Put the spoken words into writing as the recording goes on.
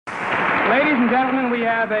Ladies and gentlemen, we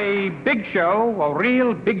have a big show, a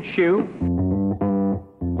real big shoe.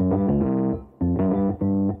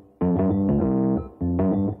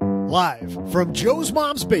 Live from Joe's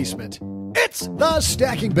mom's basement, it's the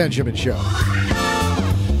Stacking Benjamin Show.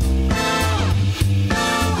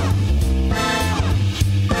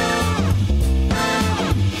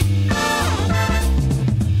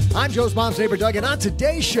 I'm Joe's mom's neighbor, Doug, and on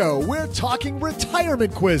today's show, we're talking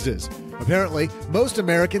retirement quizzes. Apparently, most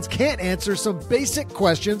Americans can't answer some basic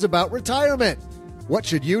questions about retirement. What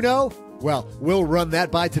should you know? Well, we'll run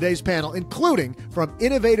that by today's panel, including from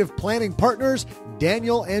Innovative Planning Partners,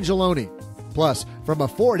 Daniel Angelone. Plus, from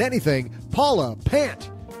Afford Anything, Paula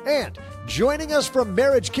Pant. And joining us from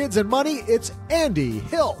Marriage, Kids, and Money, it's Andy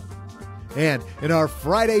Hill. And in our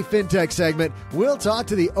Friday Fintech segment, we'll talk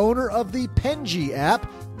to the owner of the Penge app,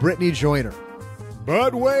 Brittany Joiner.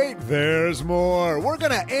 But wait, there's more. We're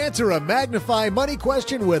going to answer a Magnify Money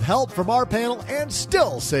question with help from our panel and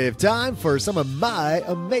still save time for some of my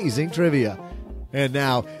amazing trivia. And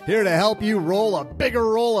now, here to help you roll a bigger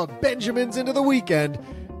roll of Benjamins into the weekend,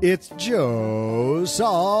 it's Joe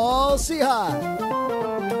Saul-Sehy.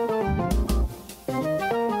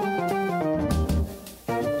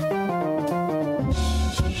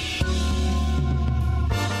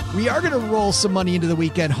 We are going to roll some money into the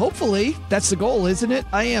weekend. Hopefully, that's the goal, isn't it?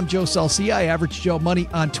 I am Joe Saul-Sehy, Average Joe Money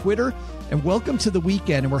on Twitter, and welcome to the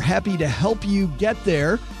weekend. And we're happy to help you get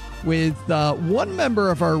there with one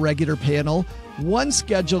member of our regular panel, one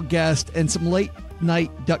scheduled guest, and some late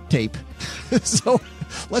night duct tape. So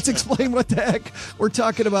let's explain what the heck we're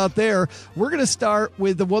talking about there. We're going to start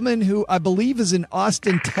with the woman who I believe is in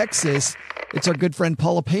Austin, Texas. It's our good friend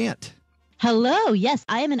Paula Pant. Hello. Yes,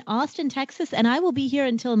 I am in Austin, Texas, and I will be here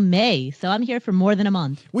until May. So I'm here for more than a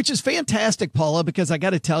month. Which is fantastic, Paula, because I got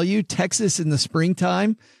to tell you, Texas in the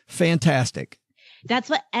springtime, fantastic. That's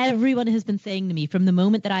what everyone has been saying to me. From the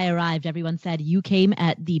moment that I arrived, everyone said you came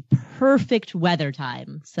at the perfect weather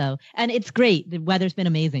time. So, and it's great. The weather's been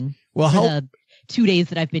amazing. Well, for the 2 days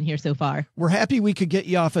that I've been here so far. We're happy we could get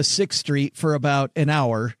you off of 6th Street for about an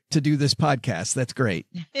hour to do this podcast. That's great.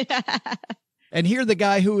 And here the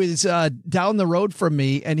guy who is down the road from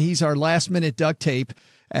me, and he's our last minute duct tape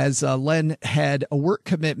as Len had a work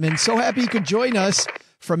commitment. So happy you could join us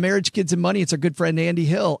from Marriage, Kids, and Money. It's our good friend Andy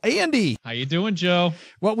Hill. Andy. How you doing, Joe?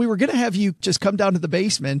 Well, we were going to have you just come down to the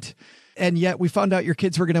basement, and yet we found out your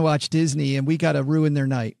kids were going to watch Disney, and we got to ruin their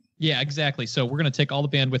night. Yeah, exactly. So we're going to take all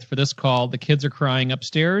the bandwidth for this call. The kids are crying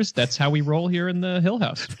upstairs. That's how we roll here in the Hill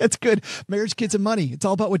House. That's good. Marriage, Kids, and Money. It's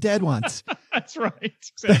all about what Dad wants. That's right.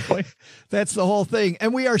 Exactly. That's the whole thing.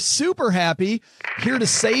 And we are super happy here to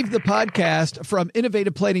save the podcast from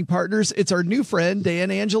Innovative Planning Partners. It's our new friend, Dan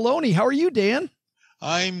Angelone. How are you, Dan?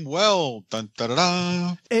 I'm well. Dun, da, da,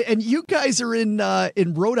 da. And you guys are in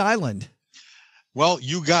Rhode Island. Well,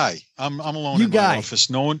 I'm alone in my office.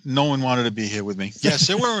 No one wanted to be here with me. Yes,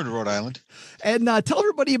 they were in Rhode Island. And tell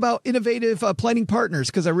everybody about Innovative Planning Partners,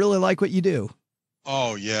 because I really like what you do.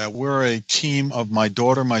 Oh, yeah. We're a team of my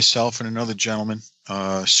daughter, myself, and another gentleman,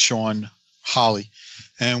 Sean Holly.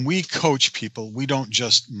 And we coach people. We don't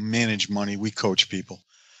just manage money. We coach people.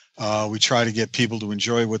 We try to get people to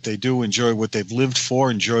enjoy what they do, enjoy what they've lived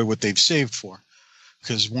for, enjoy what they've saved for.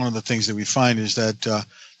 Because one of the things that we find is that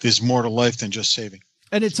there's more to life than just saving.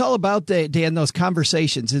 And it's all about, Dan, those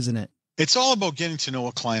conversations, isn't it? It's all about getting to know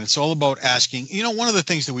a client. It's all about asking. One of the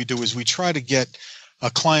things that we do is we try to get a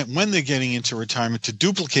client, when they're getting into retirement, to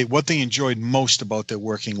duplicate what they enjoyed most about their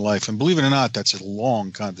working life. And believe it or not, that's a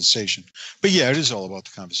long conversation. But yeah, it is all about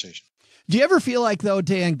the conversation. Do you ever feel like, though,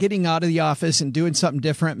 Dan, getting out of the office and doing something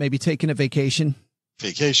different, maybe taking a vacation?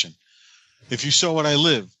 Vacation. If you saw where I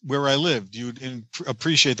lived, you'd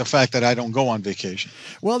appreciate the fact that I don't go on vacation.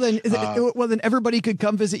 Well, then everybody could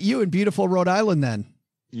come visit you in beautiful Rhode Island then.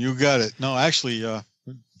 You got it. No, actually,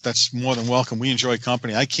 that's more than welcome. We enjoy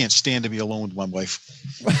company. I can't stand to be alone with my wife.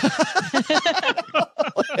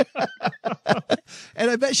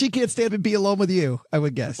 And I bet she can't stand to be alone with you, I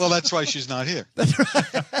would guess. Well, that's why she's not here. That's right.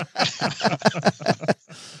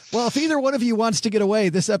 Well, if either one of you wants to get away,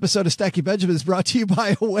 this episode of Stacking Benjamin is brought to you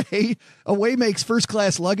by Away. Away makes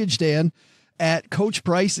first-class luggage, Dan, at coach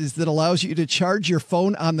prices that allows you to charge your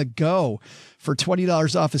phone on the go. For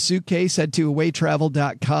 $20 off a suitcase, head to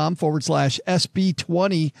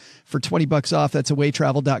awaytravel.com/SB20 for $20 off. That's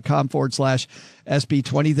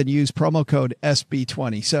awaytravel.com/SB20. Then use promo code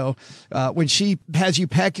SB20. So when she has you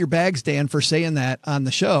pack your bags, Dan, for saying that on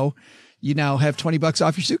the show, you now have $20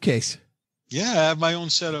 off your suitcase. Yeah, I have my own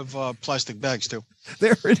set of plastic bags too.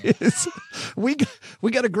 There it is. We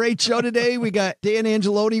got a great show today. We got Dan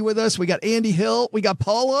Angelone with us. We got Andy Hill. We got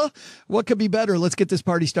Paula. What could be better? Let's get this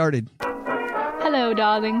party started. Hello,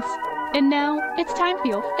 darlings. And now, it's time for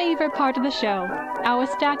your favorite part of the show, our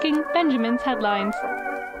Stacking Benjamin's headlines.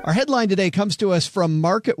 Our headline today comes to us from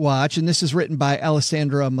Market Watch, and this is written by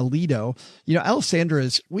Alessandra Melito. You know,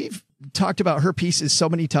 we've talked about her pieces so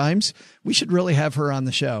many times. We should really have her on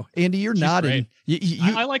the show. Andy, you're nodding.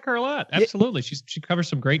 I like her a lot. Absolutely. She covers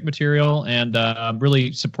some great material and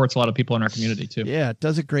really supports a lot of people in our community too. Yeah,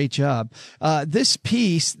 does a great job. This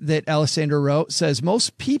piece that Alessandra wrote says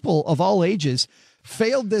most people of all ages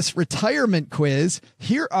failed this retirement quiz.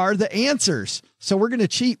 Here are the answers. So we're going to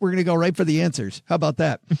cheat. We're going to go right for the answers. How about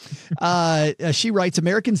that? She writes,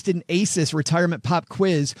 Americans didn't ace this retirement pop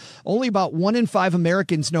quiz. Only about 1 in 5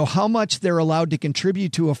 Americans know how much they're allowed to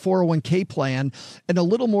contribute to a 401k plan, and a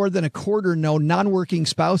little more than a quarter know non-working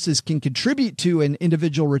spouses can contribute to an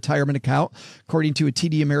individual retirement account, according to a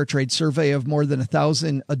TD Ameritrade survey of more than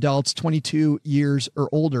 1,000 adults 22 years or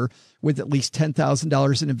older with at least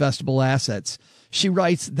 $10,000 in investable assets. She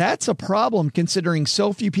writes, that's a problem considering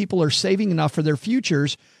so few people are saving enough for their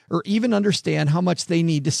futures or even understand how much they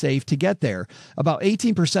need to save to get there. About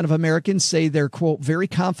 18% of Americans say they're, quote, very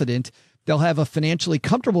confident they'll have a financially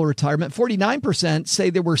comfortable retirement. 49%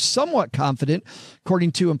 say they were somewhat confident,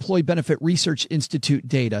 according to Employee Benefit Research Institute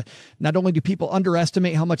data. Not only do people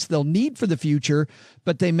underestimate how much they'll need for the future,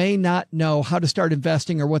 but they may not know how to start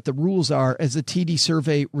investing or what the rules are, as the TD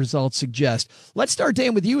survey results suggest. Let's start,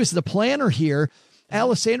 Dan, with you as the planner here.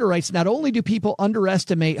 Alessandra writes, not only do people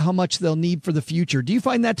underestimate how much they'll need for the future, do you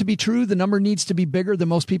find that to be true? The number needs to be bigger than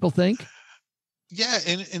most people think? Yeah,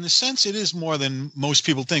 in a sense, it is more than most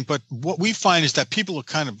people think. But what we find is that people are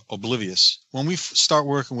kind of oblivious. When we start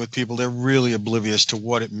working with people, they're really oblivious to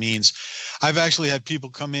what it means. I've actually had people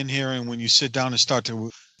come in here, and when you sit down and start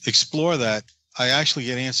to explore that, I actually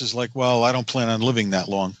get answers like, well, I don't plan on living that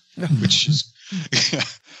long, which is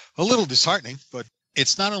a little disheartening. But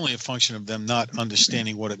it's not only a function of them not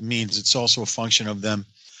understanding what it means, it's also a function of them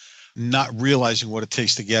not realizing what it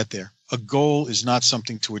takes to get there. A goal is not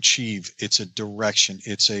something to achieve. It's a direction.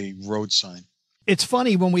 It's a road sign. It's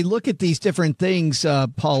funny when we look at these different things,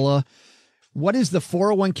 Paula, what is the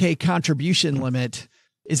 401k contribution limit?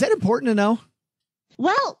 Is that important to know?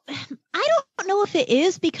 Well, I don't know if it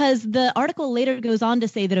is, because the article later goes on to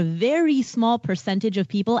say that a very small percentage of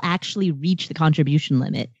people actually reach the contribution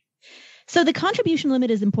limit. So the contribution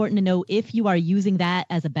limit is important to know if you are using that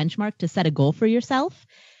as a benchmark to set a goal for yourself.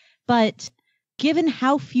 But given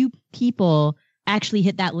how few people actually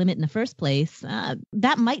hit that limit in the first place,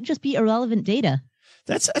 that might just be irrelevant data.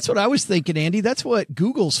 That's what I was thinking, Andy. That's what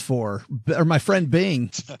Google's for, or my friend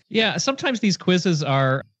Bing. Yeah, sometimes these quizzes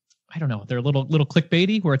are, I don't know, they're a little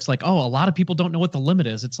clickbaity, where it's like, oh, a lot of people don't know what the limit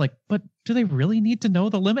is. It's like, but do they really need to know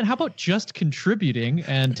the limit? How about just contributing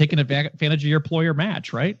and taking advantage of your employer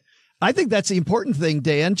match, right? I think that's the important thing,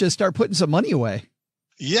 Dan. Just start putting some money away.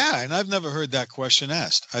 Yeah, and I've never heard that question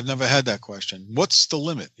asked. I've never had that question. What's the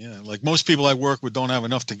limit? Like most people I work with don't have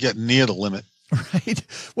enough to get near the limit. Right.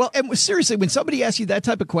 Well, and seriously, when somebody asks you that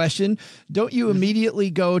type of question, don't you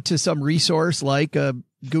immediately go to some resource like a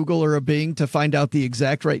Google or a Bing to find out the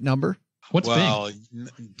exact right number? What's Bing?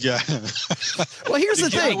 Yeah. Well, here's the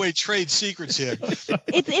thing. Away trade secrets here.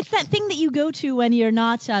 It's that thing that you go to when you're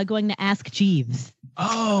not going to ask Jeeves.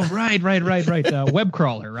 Oh, right. Web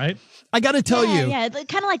crawler, right? I got to tell you. Yeah,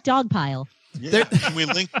 kind of like Dogpile. Yeah. Can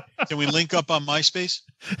we link up on MySpace?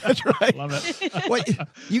 That's right. Love it. Wait,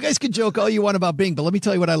 you guys can joke all you want about Bing, but let me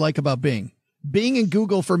tell you what I like about Bing. Bing and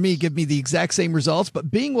Google for me give me the exact same results, but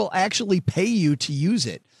Bing will actually pay you to use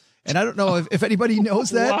it. And I don't know if anybody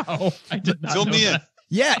knows that. Wow, I did not Fill know me that. in.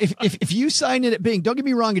 Yeah, if you sign in at Bing, don't get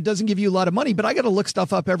me wrong, it doesn't give you a lot of money, but I got to look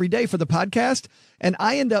stuff up every day for the podcast, and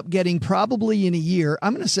I end up getting probably in a year,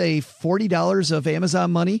 I'm going to say $40 of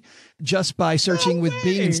Amazon money just by searching with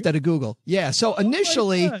Bing instead of Google. Yeah, so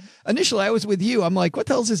initially I was with you. I'm like, what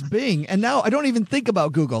the hell is this Bing? And now I don't even think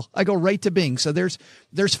about Google. I go right to Bing. So there's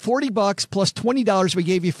 $40 plus $20 we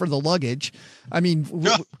gave you for the luggage. I mean,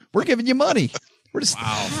 we're giving you money. We're just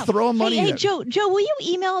throwing money. Hey, Joe, will you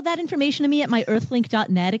email that information to me at my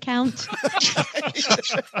earthlink.net account?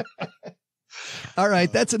 All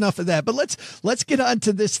right, that's enough of that. But let's get on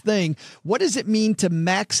to this thing. What does it mean to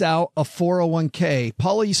max out a 401k?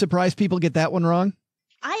 Paula, you surprised people get that one wrong?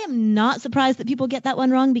 I am not surprised that people get that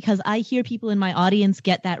one wrong, because I hear people in my audience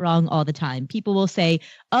get that wrong all the time. People will say,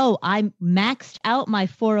 oh, I maxed out my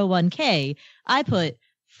 401k. I put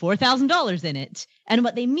 $4,000 in it. And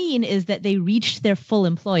what they mean is that they reached their full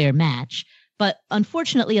employer match. But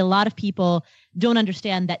unfortunately, a lot of people don't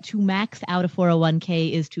understand that to max out a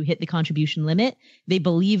 401k is to hit the contribution limit. They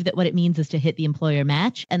believe that what it means is to hit the employer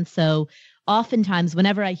match. And so oftentimes,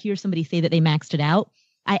 whenever I hear somebody say that they maxed it out,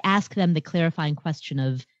 I ask them the clarifying question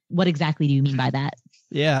of what exactly do you mean by that?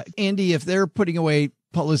 Yeah. Andy, if they're putting away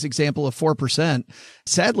Paula's example of 4%,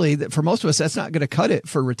 sadly, that for most of us, that's not going to cut it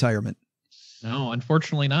for retirement. No,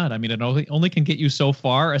 unfortunately not. I mean, it only can get you so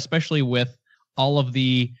far, especially with all of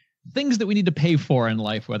the things that we need to pay for in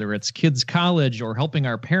life, whether it's kids' college or helping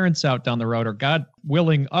our parents out down the road, or God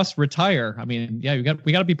willing, us retire. I mean, yeah,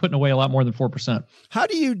 we got to be putting away a lot more than 4%. How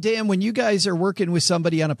do you, Dan, when you guys are working with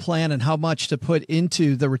somebody on a plan and how much to put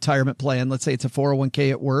into the retirement plan, let's say it's a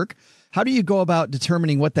 401k at work, how do you go about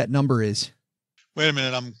determining what that number is? Wait a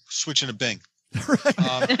minute, I'm switching to Bing.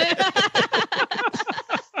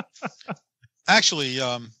 Actually,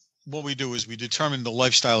 what we do is we determine the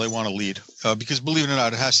lifestyle they want to lead, because believe it or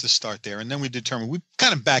not, it has to start there. And then we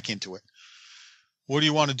kind of back into it. What do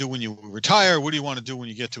you want to do when you retire? What do you want to do when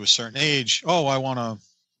you get to a certain age? Oh, I want to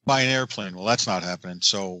buy an airplane. Well, that's not happening.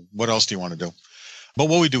 So what else do you want to do? But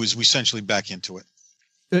what we do is we essentially back into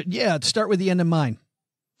it. Yeah. Start with the end in mind.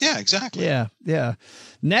 Yeah, exactly. Yeah.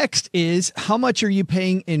 Next is, how much are you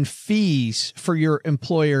paying in fees for your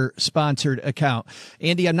employer sponsored account?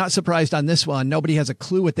 Andy, I'm not surprised on this one. Nobody has a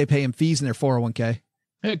clue what they pay in fees in their 401k.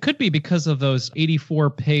 It could be because of those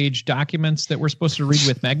 84-page documents that we're supposed to read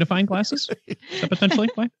with magnifying glasses. Is that potentially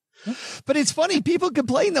why? But it's funny. People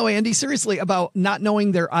complain, though, Andy, seriously, about not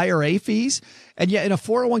knowing their IRA fees. And yet in a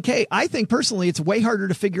 401k, I think personally, it's way harder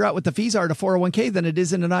to figure out what the fees are in a 401k than it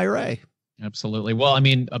is in an IRA. Absolutely. Well, I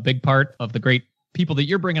mean, a big part of the great people that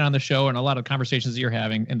you're bringing on the show and a lot of conversations that you're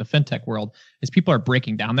having in the fintech world is people are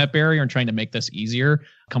breaking down that barrier and trying to make this easier.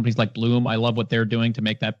 Companies like Bloom, I love what they're doing to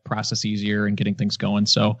make that process easier and getting things going.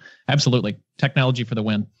 So absolutely, technology for the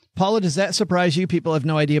win. Paula, does that surprise you? People have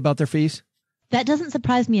no idea about their fees? That doesn't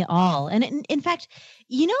surprise me at all. And in fact,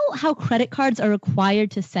 you know how credit cards are required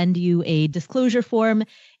to send you a disclosure form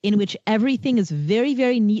in which everything is very,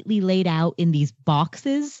 very neatly laid out in these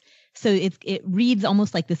boxes? So it reads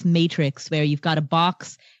almost like this matrix where you've got a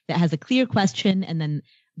box that has a clear question and then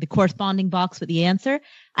the corresponding box with the answer.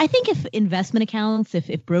 I think if investment accounts,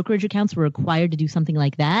 if brokerage accounts were required to do something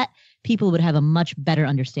like that, people would have a much better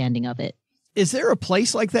understanding of it. Is there a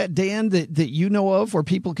place like that, Dan, that you know of where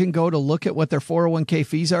people can go to look at what their 401k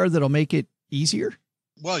fees are that'll make it easier?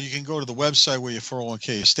 Well, you can go to the website where your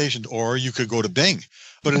 401k is stationed, or you could go to Bing.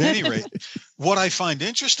 But at any rate, what I find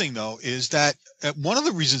interesting, though, is that one of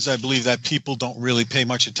the reasons I believe that people don't really pay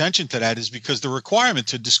much attention to that is because the requirement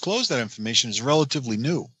to disclose that information is relatively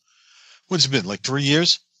new. What's it been, like 3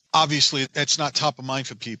 years? Obviously, that's not top of mind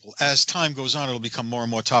for people. As time goes on, it'll become more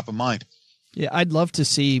and more top of mind. Yeah, I'd love to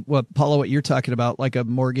see what you're talking about, like a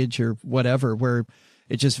mortgage or whatever, where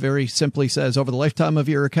it just very simply says over the lifetime of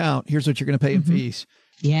your account, here's what you're going to pay in fees.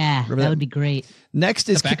 Yeah, that would be great. Next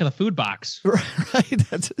is the back of the food box.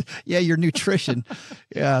 Right. Your nutrition.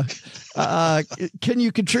 Yeah. Can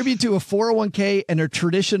you contribute to a 401k and a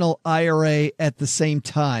traditional IRA at the same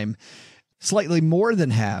time? Slightly more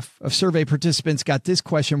than half of survey participants got this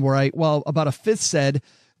question right. Well, about a fifth said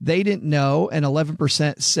they didn't know and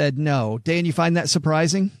 11% said no. Dan, you find that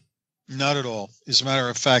surprising? Not at all. As a matter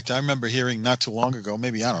of fact, I remember hearing not too long ago,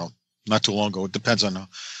 maybe, I don't know, not too long ago. It depends on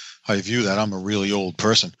how you view that. I'm a really old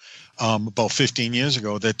person. About 15 years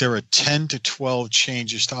ago, that there are 10 to 12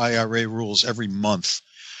 changes to IRA rules every month.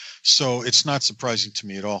 So it's not surprising to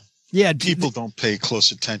me at all. Yeah. People don't pay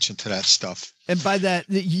close attention to that stuff. And by that,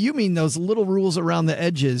 you mean those little rules around the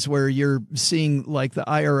edges where you're seeing like the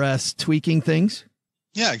IRS tweaking things?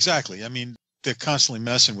 Yeah, exactly. I mean, they're constantly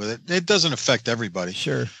messing with it. It doesn't affect everybody.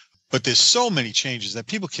 Sure. But there's so many changes that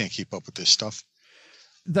people can't keep up with this stuff.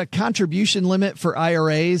 The contribution limit for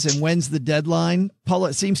IRAs and when's the deadline? Paula,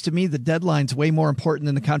 it seems to me the deadline's way more important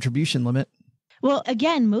than the contribution limit. Well,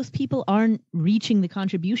 again, most people aren't reaching the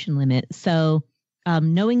contribution limit. So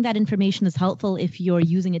knowing that information is helpful if you're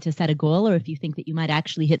using it to set a goal or if you think that you might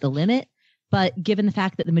actually hit the limit. But given the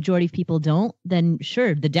fact that the majority of people don't, then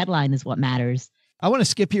sure, the deadline is what matters. I want to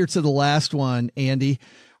skip here to the last one, Andy.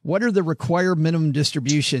 What are the required minimum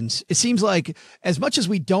distributions? It seems like as much as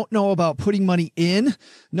we don't know about putting money in,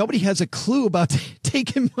 nobody has a clue about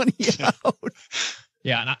taking money out.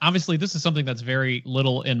 Yeah. And obviously this is something that's very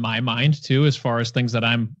little in my mind too, as far as things that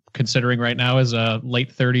I'm considering right now as a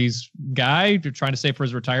late 30s guy trying to save for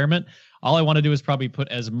his retirement. All I want to do is probably put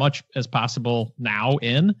as much as possible now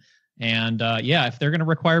in. And if they're going to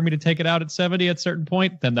require me to take it out at 70 at a certain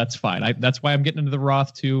point, then that's fine. That's why I'm getting into the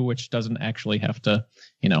Roth too, which doesn't actually have to,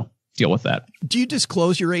 deal with that. Do you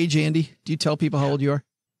disclose your age, Andy? Do you tell people how old you are?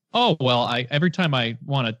 Oh, well, every time I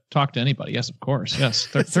want to talk to anybody. Yes, of course. Yes.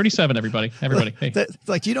 37, everybody. Hey.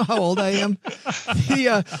 Like, do you know how old I am?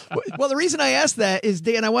 Well, the reason I asked that is,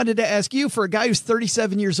 Dan, I wanted to ask you, for a guy who's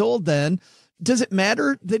 37 years old then, Does it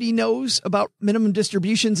matter that he knows about minimum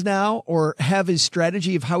distributions now or have his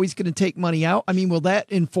strategy of how he's going to take money out? I mean, will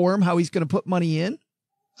that inform how he's going to put money in?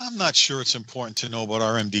 I'm not sure it's important to know about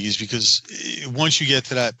RMDs because once you get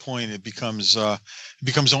to that point, it becomes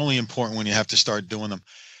only important when you have to start doing them.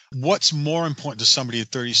 What's more important to somebody at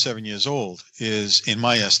 37 years old is, in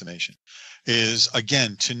my estimation, is,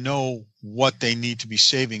 again, to know what they need to be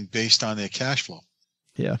saving based on their cash flow.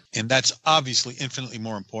 Yeah. And that's obviously infinitely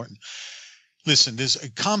more important. Listen,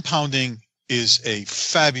 compounding is a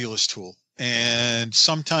fabulous tool. And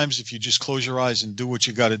sometimes if you just close your eyes and do what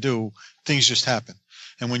you got to do, things just happen.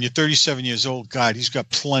 And when you're 37 years old, God, he's got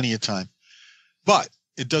plenty of time. But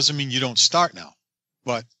it doesn't mean you don't start now,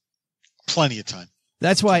 but plenty of time.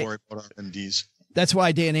 That's why. Worry about RMDs. That's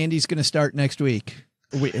why Dan Andy's going to start next week.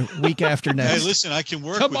 Week after next. Hey, listen, I can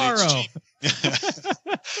work tomorrow. With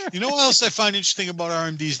it. You know what else I find interesting about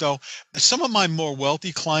RMDs, though? Some of my more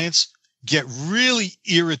wealthy clients get really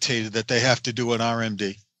irritated that they have to do an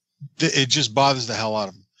RMD. It just bothers the hell out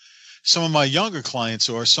of them. Some of my younger clients,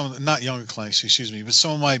 or not younger clients, excuse me, but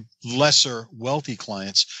some of my lesser wealthy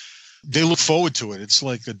clients, they look forward to it. It's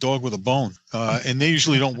like a dog with a bone. And they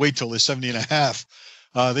usually don't wait till they're 70 and a half.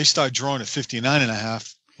 They start drawing at 59 and a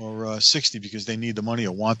half or 60 because they need the money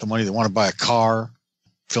or want the money. They want to buy a car,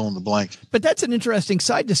 fill in the blank. But that's an interesting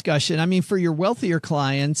side discussion. I mean, for your wealthier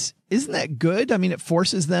clients, isn't that good? I mean, it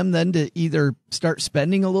forces them then to either start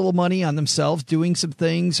spending a little money on themselves, doing some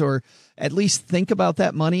things, or at least think about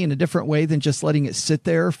that money in a different way than just letting it sit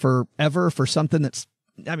there forever for something that's,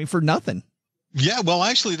 I mean, for nothing. Yeah, well,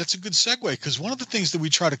 actually, that's a good segue because one of the things that we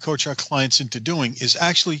try to coach our clients into doing is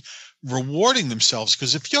actually rewarding themselves.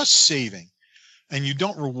 Because if you're saving and you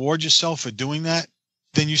don't reward yourself for doing that,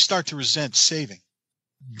 then you start to resent saving.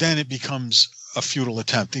 Then it becomes a futile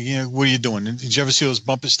attempt. You know, what are you doing? Did you ever see those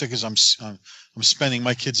bumper stickers? I'm spending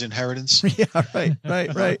my kid's inheritance. Yeah,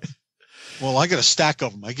 right. Well, I got a stack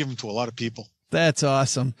of them. I give them to a lot of people. That's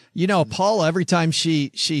awesome. You know, Paula, every time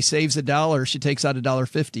she saves $1, she takes out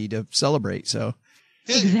 $1.50 to celebrate. So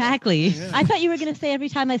exactly. Yeah. I thought you were going to say every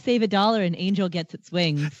time I save $1, an angel gets its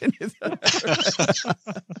wings.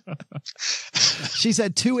 She's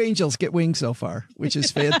had 2 angels get wings so far, which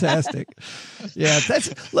is fantastic. Yeah,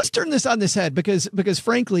 let's turn this on this head because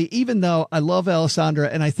frankly, even though I love Alessandra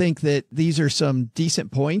and I think that these are some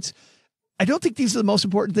decent points, I don't think these are the most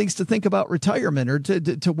important things to think about retirement or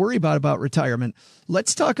to worry about retirement.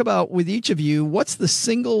 Let's talk about with each of you, what's the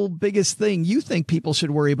single biggest thing you think people should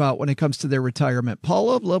worry about when it comes to their retirement?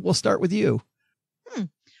 Paula, we'll start with you.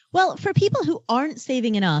 Well, for people who aren't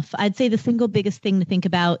saving enough, I'd say the single biggest thing to think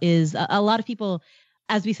about is a lot of people,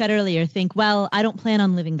 as we said earlier, think, well, I don't plan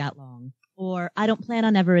on living that long, or I don't plan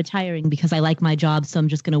on ever retiring because I like my job, so I'm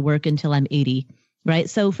just going to work until I'm 80. Right.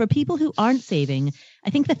 So for people who aren't saving,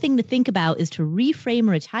 I think the thing to think about is to reframe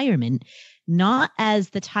retirement, not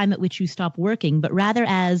as the time at which you stop working, but rather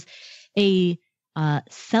as a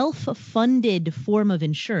self-funded form of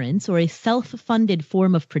insurance or a self-funded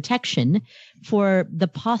form of protection for the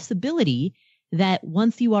possibility that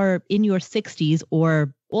once you are in your 60s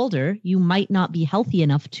or older, you might not be healthy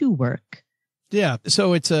enough to work. Yeah.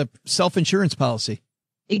 So it's a self-insurance policy.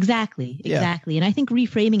 Exactly. Yeah. And I think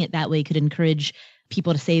reframing it that way could encourage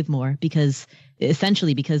people to save more because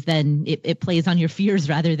then it plays on your fears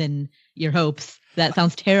rather than your hopes. That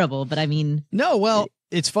sounds terrible, but I mean. No, well,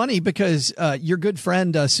 it's funny because your good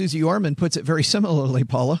friend, Susie Orman, puts it very similarly,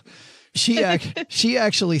 Paula. She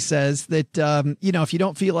actually says that, if you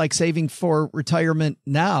don't feel like saving for retirement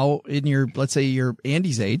now in your, let's say your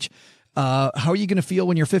Andy's age, how are you going to feel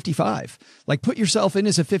when you're 55? Like put yourself in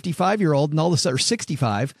as a 55-year-old and all of a sudden, or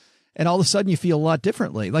 65, and all of a sudden you feel a lot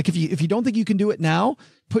differently. Like if you don't think you can do it now,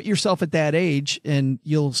 put yourself at that age and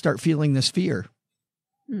you'll start feeling this fear.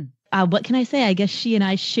 What can I say? I guess she and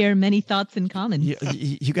I share many thoughts in common.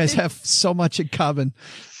 You guys have so much in common.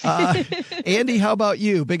 Andy, how about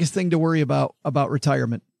you? Biggest thing to worry about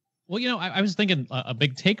retirement? Well, I was thinking a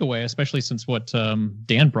big takeaway, especially since what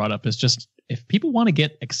Dan brought up, is just if people want to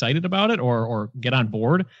get excited about it or get on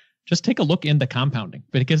board, just take a look into compounding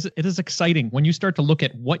because it is exciting when you start to look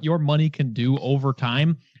at what your money can do over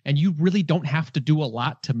time and you really don't have to do a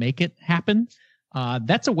lot to make it happen.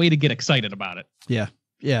 That's a way to get excited about it. Yeah.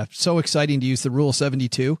 Yeah. So exciting to use the Rule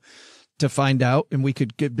 72 to find out. And we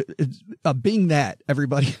could bing that,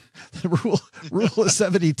 everybody. The rule of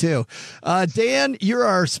 72. Dan, you're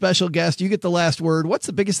our special guest. You get the last word. What's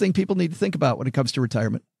the biggest thing people need to think about when it comes to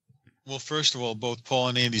retirement? Well, first of all, both Paul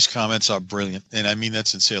and Andy's comments are brilliant, and I mean that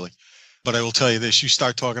sincerely. But I will tell you this, you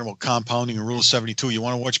start talking about compounding and Rule 72, you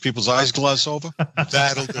want to watch people's eyes gloss over?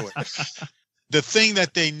 That'll do it. The thing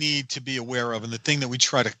that they need to be aware of, and the thing that we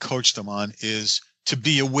try to coach them on, is to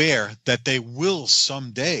be aware that they will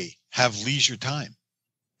someday have leisure time.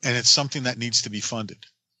 And it's something that needs to be funded.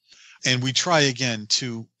 And we try again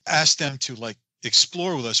to ask them to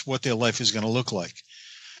explore with us what their life is going to look like,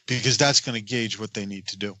 because that's going to gauge what they need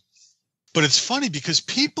to do. But it's funny because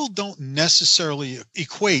people don't necessarily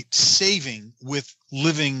equate saving with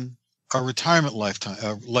living a retirement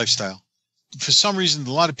lifestyle. For some reason,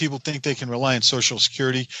 a lot of people think they can rely on Social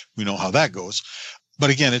Security. We know how that goes. But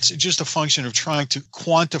again, it's just a function of trying to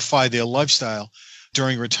quantify their lifestyle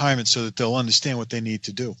during retirement so that they'll understand what they need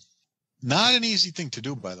to do. Not an easy thing to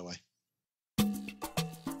do, by the way.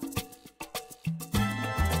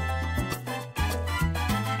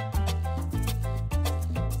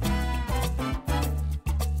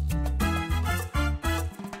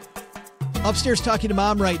 Upstairs talking to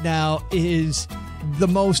Mom right now is the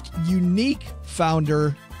most unique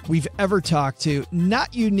founder we've ever talked to.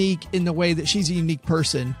 Not unique in the way that she's a unique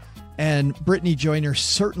person, and Brittany Joiner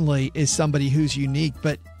certainly is somebody who's unique,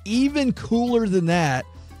 but even cooler than that,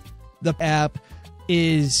 the app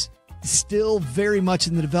is still very much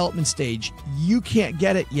in the development stage. You can't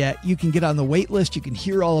get it yet. You can get on the wait list. You can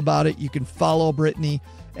hear all about it. You can follow Brittany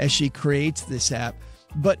as she creates this app.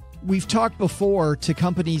 But we've talked before to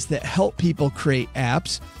companies that help people create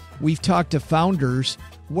apps. We've talked to founders.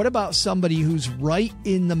 What about somebody who's right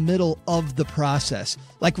in the middle of the process?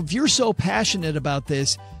 Like, if you're so passionate about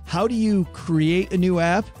this, how do you create a new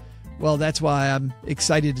app? Well, that's why I'm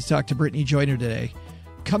excited to talk to Brittany Joiner today.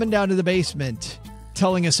 Coming down to the basement,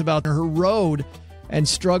 telling us about her road and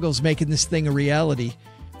struggles making this thing a reality.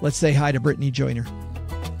 Let's say hi to Brittany Joiner.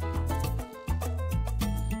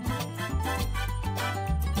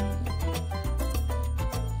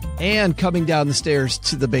 And coming down the stairs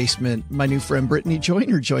to the basement, my new friend Brittany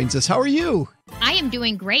Joiner joins us. How are you? I am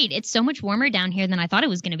doing great. It's so much warmer down here than I thought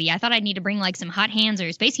it was going to be. I thought I'd need to bring some hot hands or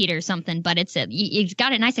a space heater or something, but you've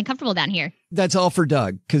got it nice and comfortable down here. That's all for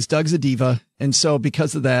Doug, because Doug's a diva. And so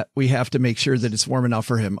because of that, we have to make sure that it's warm enough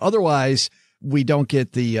for him. Otherwise, we don't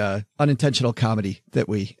get the unintentional comedy that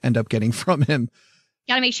we end up getting from him.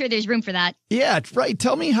 Got to make sure there's room for that. Yeah, right.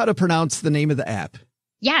 Tell me how to pronounce the name of the app.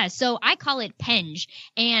 Yeah, so I call it Penge,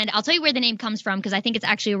 and I'll tell you where the name comes from because I think it's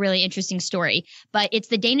actually a really interesting story. But it's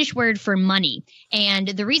the Danish word for money. And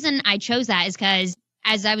the reason I chose that is because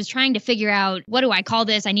as I was trying to figure out, what do I call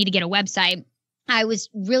this? I need to get a website. I was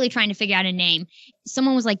really trying to figure out a name.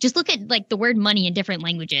 Someone was like, just look at the word money in different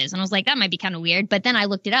languages. And I was like, that might be kind of weird. But then I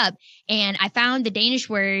looked it up and I found the Danish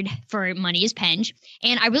word for money is penge.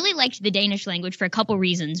 And I really liked the Danish language for a couple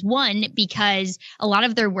reasons. One, because a lot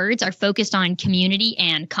of their words are focused on community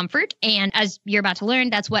and comfort. And as you're about to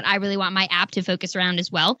learn, that's what I really want my app to focus around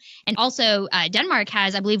as well. And also Denmark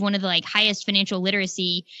has, I believe, one of the highest financial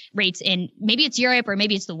literacy rates in, maybe it's Europe or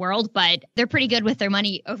maybe it's the world, but they're pretty good with their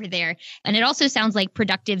money over there. And it also sounds like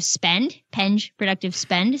productive spend, Penge, productive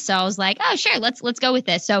spend. So I was like, oh, sure, let's go with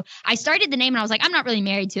this. So I started the name and I was like, I'm not really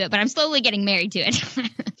married to it, but I'm slowly getting married to it.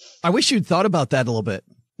 I wish you'd thought about that a little bit.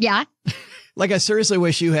 Yeah. I seriously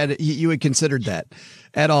wish you had considered that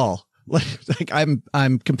at all.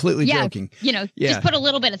 I'm completely joking. Just put a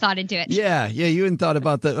little bit of thought into it. Yeah. You hadn't thought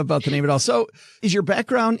about the name at all. So is your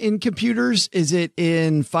background in computers? Is it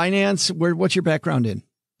in finance? What's your background in?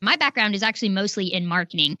 My background is actually mostly in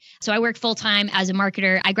marketing. So I work full-time as a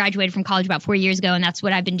marketer. I graduated from college about 4 years ago, and that's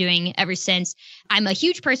what I've been doing ever since. I'm a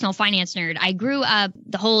huge personal finance nerd. I grew up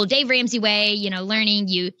the whole Dave Ramsey way, learning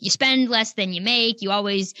you spend less than you make. You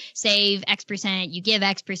always save X percent, you give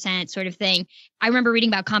X percent sort of thing. I remember reading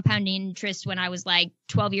about compounding interest when I was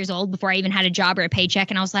 12 years old before I even had a job or a paycheck.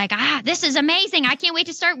 And I was like, this is amazing. I can't wait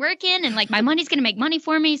to start working. And my money's going to make money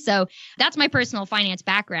for me. So that's my personal finance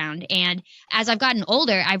background. And as I've gotten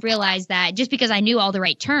older, I've realized that just because I knew all the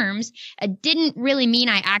right terms, it didn't really mean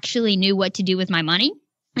I actually knew what to do with my money.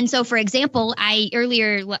 And so, for example,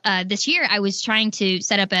 earlier this year, I was trying to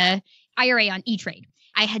set up a IRA on E-Trade.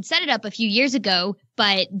 I had set it up a few years ago,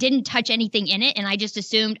 but didn't touch anything in it. And I just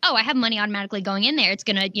assumed, I have money automatically going in there. It's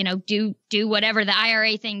going to, do whatever the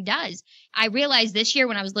IRA thing does. I realized this year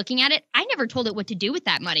when I was looking at it, I never told it what to do with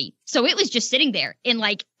that money. So it was just sitting there in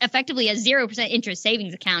effectively a 0% interest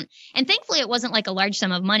savings account. And thankfully it wasn't a large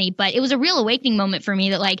sum of money, but it was a real awakening moment for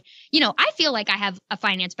me that I feel like I have a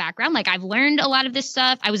finance background. I've learned a lot of this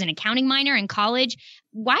stuff. I was an accounting minor in college.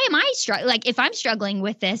 Why am I struggling? If I'm struggling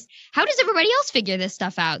with this, how does everybody else figure this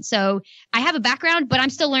stuff out? So I have a background, but I'm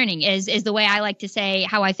still learning is the way I like to say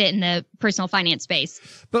how I fit in the personal finance space.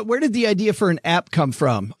 But where did the idea for an app come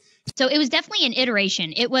from? So it was definitely an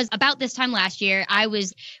iteration. It was about this time last year. I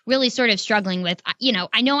was really sort of struggling with,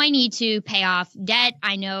 I know I need to pay off debt.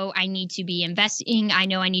 I know I need to be investing. I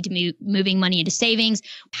know I need to be moving money into savings.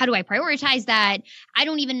 How do I prioritize that? I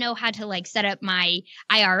don't even know how to set up my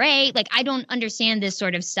IRA. I don't understand this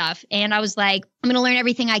sort of stuff. And I was like, I'm going to learn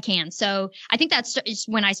everything I can. So I think that's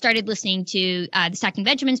when I started listening to the Stacking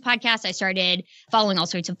Benjamins podcast. I started following all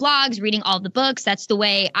sorts of blogs, reading all the books. That's the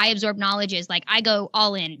way I absorb knowledge is I go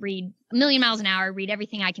all in, read a million miles an hour, read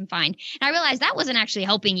everything I can find. And I realized that wasn't actually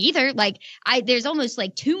helping either. There's almost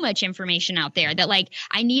too much information out there that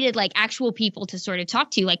I needed actual people to sort of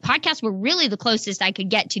talk to. Podcasts were really the closest I could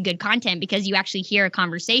get to good content because you actually hear a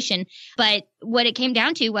conversation. But what it came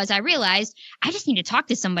down to was I realized I just need to talk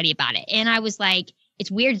to somebody about it. And I was like,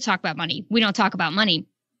 it's weird to talk about money. We don't talk about money.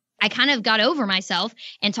 I kind of got over myself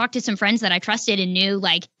and talked to some friends that I trusted and knew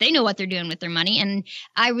they know what they're doing with their money. And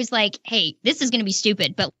I was like, hey, this is going to be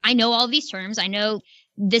stupid, but I know all these terms. I know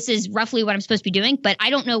this is roughly what I'm supposed to be doing, but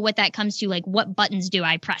I don't know what that comes to. What buttons do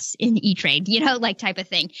I press in E-Trade, type of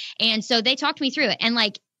thing. And so they talked me through it. And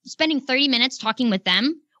spending 30 minutes talking with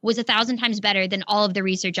them was 1,000 times better than all of the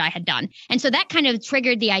research I had done. And so that kind of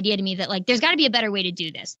triggered the idea to me that there's got to be a better way to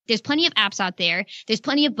do this. There's plenty of apps out there. There's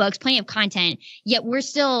plenty of books, plenty of content, yet we're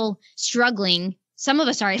still struggling. Some of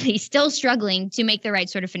us are at least still struggling to make the right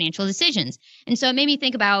sort of financial decisions. And so it made me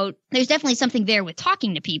think about there's definitely something there with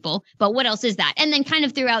talking to people, but what else is that? And then kind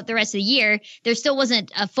of throughout the rest of the year, there still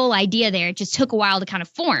wasn't a full idea there. It just took a while to kind of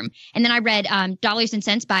form. And then I read Dollars and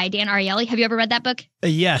Cents by Dan Ariely. Have you ever read that book?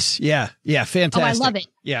 Yes. Yeah. Fantastic. Oh, I love it.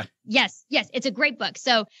 Yeah. Yes. It's a great book.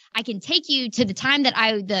 So I can take you to the time that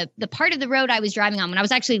the part of the road I was driving on when I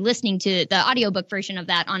was actually listening to the audiobook version of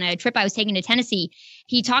that on a trip I was taking to Tennessee.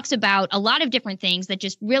 He talks about a lot of different things that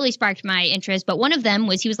just really sparked my interest. But one of them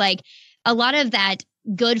was he was like, a lot of that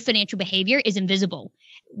good financial behavior is invisible.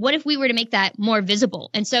 What if we were to make that more visible?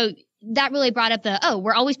 And so that really brought up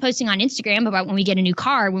we're always posting on Instagram about when we get a new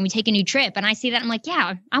car, when we take a new trip. And I see that. I'm like,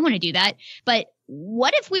 yeah, I want to do that. But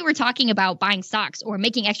what if we were talking about buying stocks or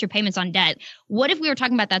making extra payments on debt? What if we were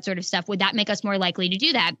talking about that sort of stuff? Would that make us more likely to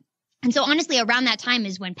do that? And so honestly, around that time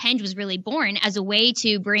is when Penge was really born as a way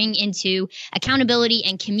to bring into accountability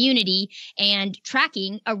and community and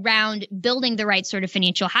tracking around building the right sort of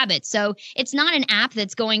financial habits. So it's not an app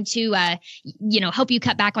that's going to, help you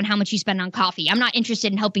cut back on how much you spend on coffee. I'm not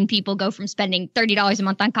interested in helping people go from spending $30 a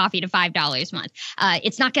month on coffee to $5 a month.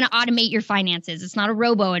 It's not going to automate your finances. It's not a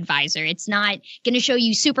robo-advisor. It's not going to show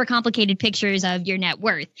you super complicated pictures of your net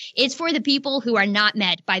worth. It's for the people who are not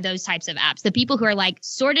met by those types of apps, the people who are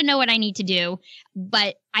sort of know what I need to do,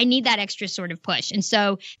 but I need that extra sort of push. And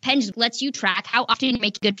so Penge lets you track how often you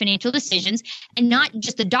make good financial decisions and not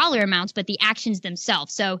just the dollar amounts, but the actions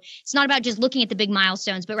themselves. So it's not about just looking at the big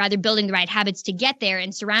milestones, but rather building the right habits to get there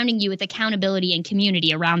and surrounding you with accountability and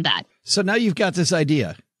community around that. So now you've got this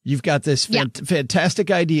idea. You've got this fantastic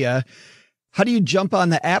idea. How do you jump on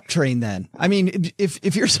the app train then? I mean,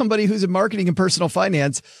 if you're somebody who's in marketing and personal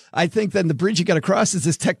finance, I think then the bridge you got to cross is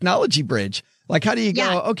this technology bridge. How do you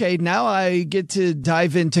go, okay, now I get to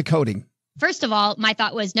dive into coding? First of all, my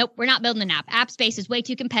thought was, nope, we're not building an app. App space is way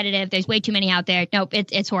too competitive. There's way too many out there. Nope,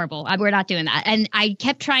 it's horrible. We're not doing that. And I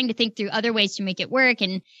kept trying to think through other ways to make it work.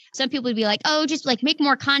 And some people would be like, oh, just make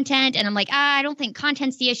more content. And I'm like, I don't think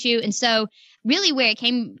content's the issue. And so really where it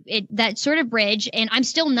came, that sort of bridge, and I'm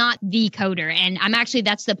still not the coder. And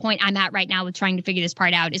that's the point I'm at right now with trying to figure this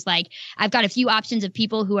part out is I've got a few options of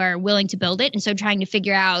people who are willing to build it. And so trying to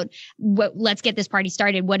figure out let's get this party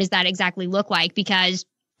started. What does that exactly look like? Because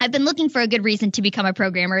I've been looking for a good reason to become a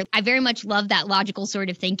programmer. I very much love that logical sort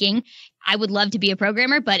of thinking. I would love to be a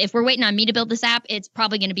programmer, but if we're waiting on me to build this app, it's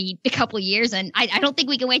probably going to be a couple of years. And I don't think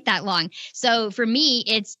we can wait that long. So for me,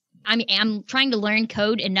 I'm trying to learn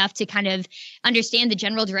code enough to kind of understand the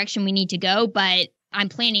general direction we need to go, but I'm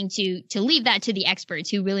planning to leave that to the experts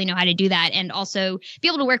who really know how to do that, and also be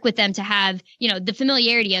able to work with them to have, the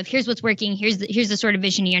familiarity of here's what's working, here's the sort of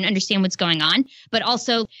vision here, and understand what's going on, but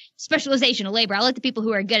also specialization of labor. I'll let the people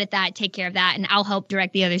who are good at that take care of that, and I'll help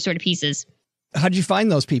direct the other sort of pieces. How did you find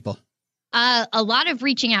those people? A lot of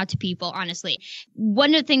reaching out to people, honestly.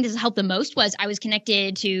 One of the things that helped the most was I was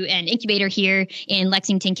connected to an incubator here in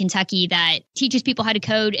Lexington, Kentucky that teaches people how to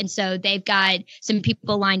code. And so they've got some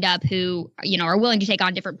people lined up who, are willing to take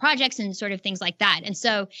on different projects and sort of things like that. And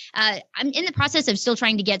so I'm in the process of still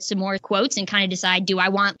trying to get some more quotes and kind of decide, do I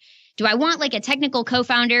want Do I want like a technical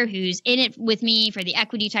co-founder who's in it with me for the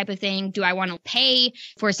equity type of thing? Do I want to pay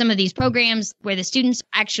for some of these programs where the students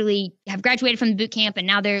actually have graduated from the boot camp and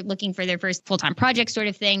now they're looking for their first full-time project sort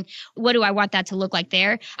of thing? What do I want that to look like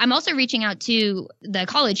there? I'm also reaching out to the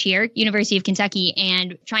college here, University of Kentucky,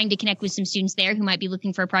 and trying to connect with some students there who might be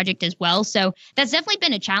looking for a project as well. So that's definitely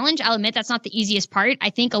been a challenge. I'll admit that's not the easiest part. I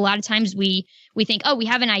think a lot of times we think, oh, we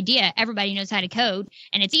have an idea. Everybody knows how to code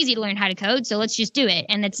and it's easy to learn how to code. So let's just do it.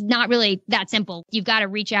 And it's not really that simple. You've got to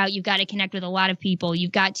reach out. You've got to connect with a lot of people.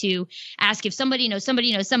 You've got to ask if somebody knows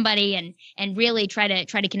somebody and really try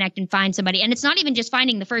to connect and find somebody. And it's not even just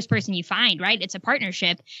finding the first person you find, right? It's a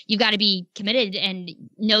partnership. You've got to be committed and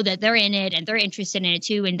know that they're in it and they're interested in it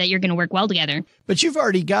too, and that you're going to work well together. But you've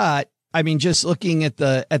already got, I mean, just looking at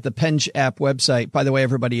the Penge app website, by the way,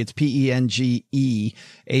 everybody, it's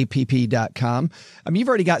pengeapp.com. I mean, you've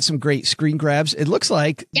already got some great screen grabs. It looks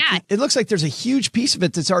like there's a huge piece of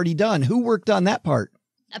it that's already done. Who worked on that part?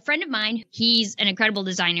 A friend of mine, he's an incredible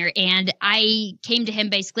designer, and I came to him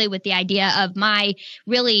basically with the idea of my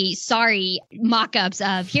really sorry mock-ups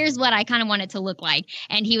of here's what I kind of want it to look like.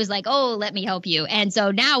 And he was like, oh, let me help you. And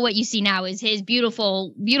so now what you see now is his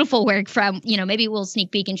beautiful, beautiful work from, maybe we'll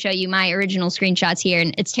sneak peek and show you my original screenshots here,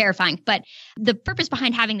 and it's terrifying. But the purpose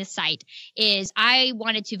behind having this site is I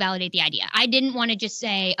wanted to validate the idea. I didn't want to just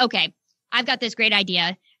say, okay, I've got this great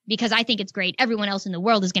idea. Because I think it's great. Everyone else in the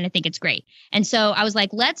world is going to think it's great. And so I was like,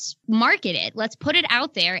 let's market it. Let's put it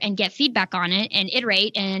out there and get feedback on it and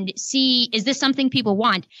iterate and see, is this something people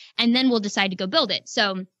want? And then we'll decide to go build it.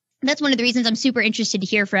 So that's one of the reasons I'm super interested to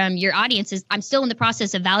hear from your audience is I'm still in the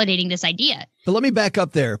process of validating this idea. But let me back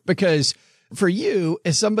up there, because for you,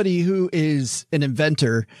 as somebody who is an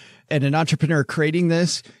inventor and an entrepreneur creating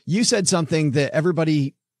this, you said something that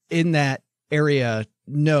everybody in that area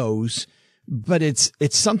knows. But it's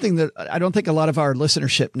something that I don't think a lot of our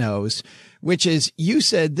listenership knows, which is you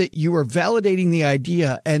said that you were validating the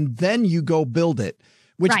idea and then you go build it,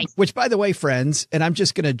 which by the way, friends, and I'm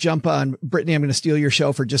just going to jump on Brittany. I'm going to steal your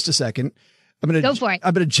show for just a second. Go for it.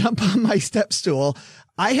 I'm going to jump on my step stool.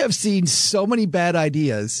 I have seen so many bad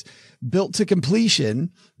ideas built to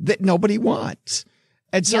completion that nobody wants.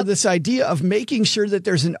 And so this idea of making sure that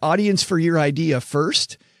there's an audience for your idea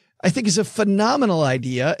first, I think is a phenomenal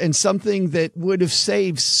idea and something that would have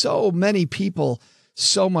saved so many people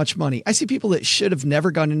so much money. I see people that should have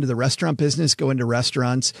never gone into the restaurant business go into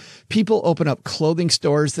restaurants. People open up clothing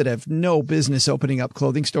stores that have no business opening up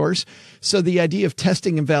clothing stores. So the idea of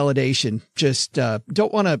testing and validation, just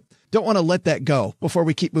don't want to let that go before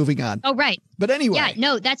we keep moving on. Oh, right. But anyway. Yeah,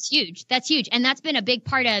 no, that's huge. That's huge. And that's been a big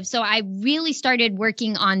part of, so I really started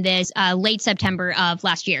working on this late September of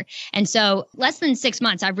last year. And so less than 6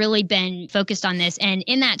 months, I've really been focused on this. And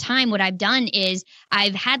in that time, what I've done is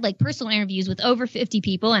I've had like personal interviews with over 50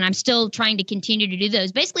 people, and I'm still trying to continue to do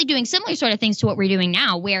those, basically doing similar sort of things to what we're doing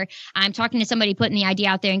now, where I'm talking to somebody, putting the idea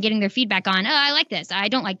out there and getting their feedback on, oh, I like this. I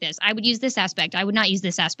don't like this. I would use this aspect. I would not use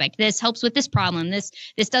this aspect. This helps with this problem. This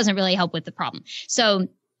doesn't really help with the problem. So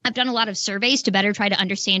I've done a lot of surveys to better try to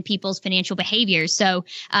understand people's financial behaviors. So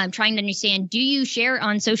trying to understand, do you share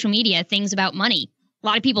on social media things about money? A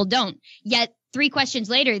lot of people don't. Yet 3 questions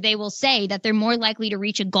later, they will say that they're more likely to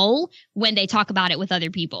reach a goal when they talk about it with other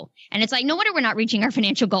people. And it's like, no wonder we're not reaching our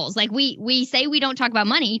financial goals. Like we say we don't talk about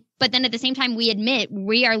money, but then at the same time, we admit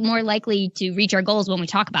we are more likely to reach our goals when we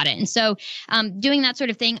talk about it. And so doing that sort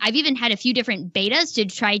of thing, I've even had a few different betas to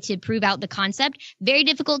try to prove out the concept. Very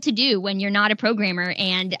difficult to do when you're not a programmer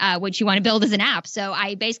and what you want to build as an app. So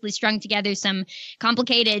I basically strung together some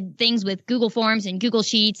complicated things with Google Forms and Google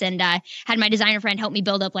Sheets, and had my designer friend help me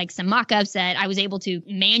build up like some mock-ups that I was able to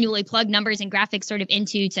manually plug numbers and graphics sort of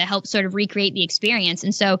into to help sort of recreate the experience.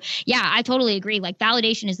 And so, yeah, I totally agree. Like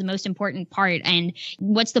validation is the most important part. And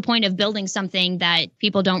what's the point of building something that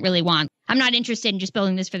people don't really want? I'm not interested in just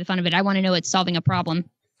building this for the fun of it. I want to know it's solving a problem.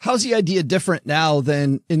 How's the idea different now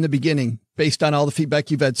than in the beginning based on all the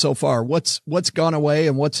feedback you've had so far? What's gone away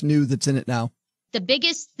and what's new that's in it now? The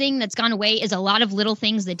biggest thing that's gone away is a lot of little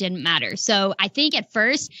things that didn't matter. So I think at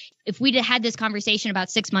first, if we'd had this conversation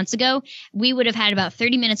about 6 months ago, we would have had about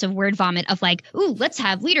 30 minutes of word vomit of like, ooh, let's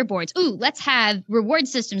have leaderboards. Ooh, let's have reward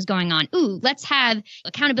systems going on. Ooh, let's have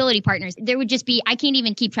accountability partners. There would just be, I can't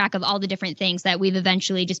even keep track of all the different things that we've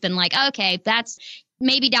eventually just been like, okay, that's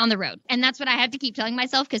maybe down the road. And that's what I have to keep telling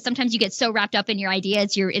myself, because sometimes you get so wrapped up in your idea.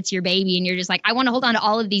 It's your baby. And you're just like, I want to hold on to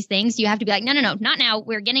all of these things. You have to be like, no, not now.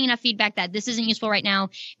 We're getting enough feedback that this isn't useful right now,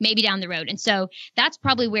 maybe down the road. And so that's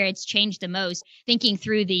probably where it's changed the most, thinking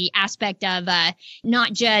through the aspect of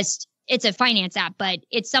not just it's a finance app, but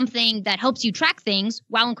it's something that helps you track things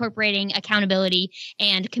while incorporating accountability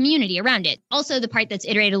and community around it. Also, the part that's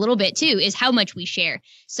iterated a little bit too is how much we share.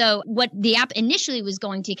 So what the app initially was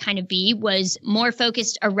going to kind of be was more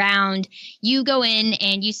focused around you go in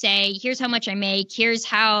and you say, here's how much I make, here's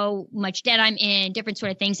how much debt I'm in, different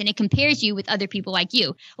sort of things. And it compares you with other people like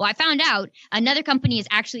you. Well, I found out another company is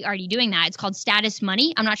actually already doing that. It's called Status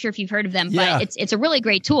Money. I'm not sure if you've heard of them, but it's a really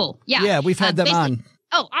great tool. Yeah, we've had them on.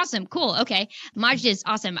 Oh, awesome. Cool. Okay. Majd is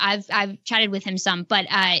awesome. I've chatted with him some, but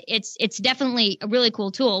it's definitely a really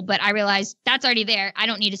cool tool, but I realized that's already there. I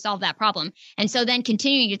don't need to solve that problem. And so then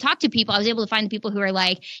continuing to talk to people, I was able to find the people who are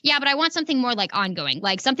like, yeah, but I want something more like ongoing.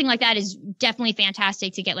 Like something like that is definitely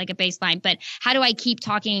fantastic to get like a baseline, but how do I keep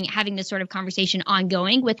talking, having this sort of conversation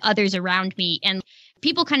ongoing with others around me? And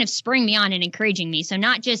people kind of spurring me on and encouraging me. So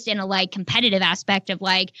not just in a like competitive aspect of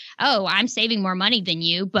like, oh, I'm saving more money than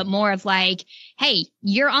you, but more of like, hey,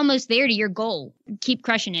 you're almost there to your goal. Keep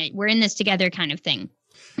crushing it. We're in this together kind of thing.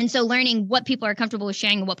 And so learning what people are comfortable with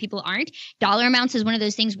sharing and what people aren't. Dollar amounts is one of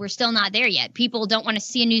those things we're still not there yet. People don't want to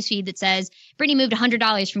see a newsfeed that says, Brittany moved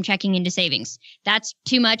 $100 from checking into savings. That's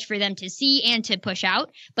too much for them to see and to push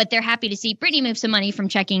out. But they're happy to see Brittany move some money from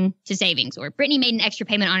checking to savings, or Brittany made an extra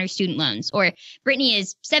payment on her student loans, or Brittany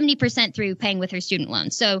is 70% through paying with her student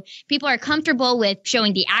loans. So people are comfortable with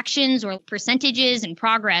showing the actions or percentages and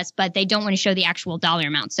progress, but they don't want to show the actual dollar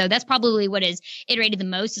amount. So that's probably what is iterated the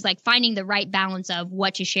most, is like finding the right balance of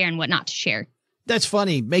what to share and what not to share. That's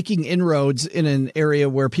funny, making inroads in an area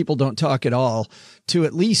where people don't talk at all to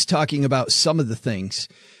at least talking about some of the things.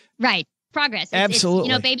 Right. Progress.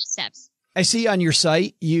 Absolutely. It's, baby steps. I see on your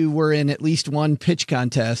site you were in at least one pitch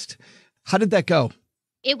contest. How did that go?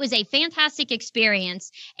 It was a fantastic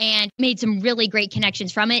experience and made some really great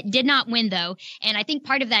connections from it. Did not win though. And I think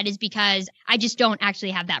part of that is because I just don't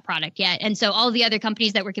actually have that product yet. And so all the other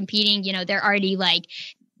companies that were competing, they're already like,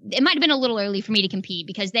 it might have been a little early for me to compete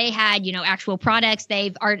because they had, actual products.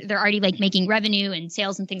 They're already like making revenue and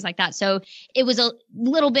sales and things like that. So it was a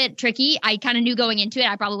little bit tricky. I kind of knew going into it,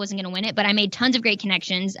 I probably wasn't going to win it, but I made tons of great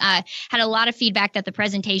connections. Had a lot of feedback that the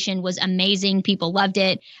presentation was amazing. People loved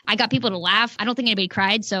it. I got people to laugh. I don't think anybody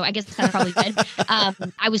cried. So I guess that's probably good.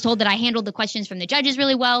 I was told that I handled the questions from the judges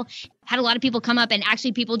really well. Had a lot of people come up, and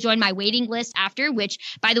actually people joined my waiting list after,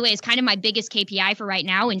 which by the way is kind of my biggest KPI for right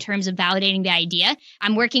now in terms of validating the idea.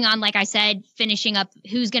 I'm working on, like I said, finishing up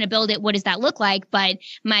who's going to build it. What does that look like? But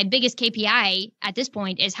my biggest KPI at this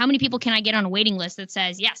point is how many people can I get on a waiting list that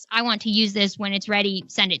says, yes, I want to use this when it's ready,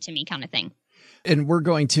 send it to me kind of thing. And we're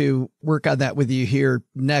going to work on that with you here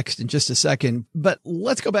next in just a second. But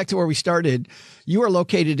let's go back to where we started. You are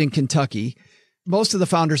located in Kentucky. Most of the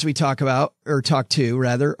founders we talk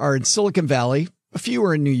to, are in Silicon Valley. A few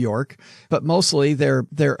are in New York, but mostly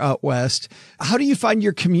they're out west. How do you find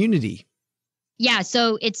your community? Yeah,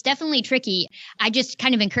 so it's definitely tricky. I just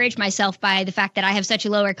kind of encourage myself by the fact that I have such a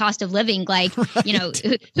lower cost of living. Like, right.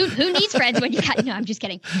 Who needs friends when you got, no, I'm just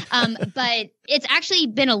kidding. But it's actually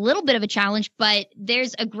been a little bit of a challenge, but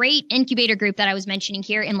there's a great incubator group that I was mentioning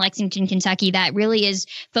here in Lexington, Kentucky that really is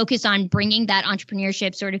focused on bringing that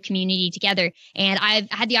entrepreneurship sort of community together. And I've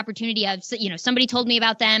had the opportunity of, somebody told me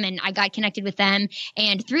about them and I got connected with them.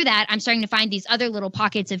 And through that, I'm starting to find these other little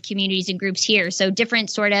pockets of communities and groups here. So different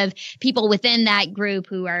sort of people within that group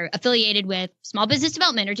who are affiliated with small business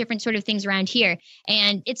development or different sort of things around here.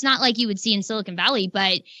 And it's not like you would see in Silicon Valley,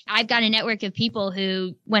 but I've got a network of people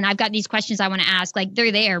who, when I've got these questions I want to ask, like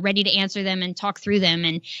they're there ready to answer them and talk through them.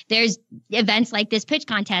 And there's events like this pitch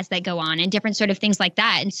contest that go on and different sort of things like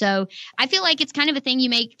that. And so I feel like it's kind of a thing you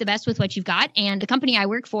make the best with what you've got. And the company I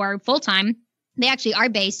work for full time, they actually are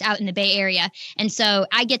based out in the Bay Area. And so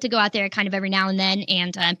I get to go out there kind of every now and then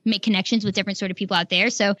and make connections with different sort of people out there.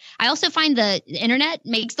 So I also find the internet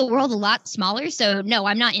makes the world a lot smaller. So no,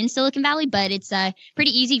 I'm not in Silicon Valley, but it's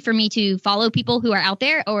pretty easy for me to follow people who are out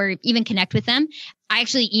there or even connect with them. I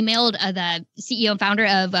actually emailed the CEO and founder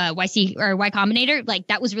of YC or Y Combinator. Like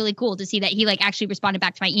that was really cool to see that he actually responded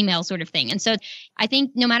back to my email sort of thing. And so I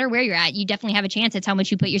think no matter where you're at, you definitely have a chance. It's how much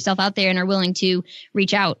you put yourself out there and are willing to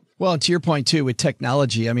reach out. Well, and to your point too, with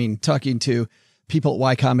technology, I mean, talking to people at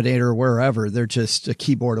Y Combinator or wherever, they're just a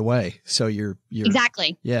keyboard away. So you're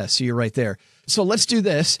exactly. Yeah. So you're right there. So let's do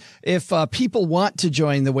this. If people want to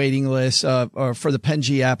join the waiting list or for the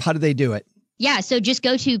Penge app, how do they do it? Yeah, so just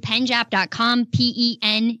go to pengeapp.com,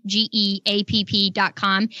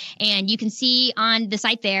 pengeapp.com, and you can see on the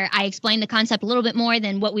site there, I explain the concept a little bit more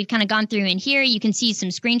than what we've kind of gone through in here. You can see some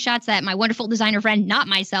screenshots that my wonderful designer friend, not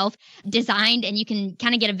myself, designed, and you can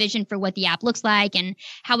kind of get a vision for what the app looks like and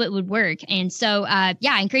how it would work. And so, I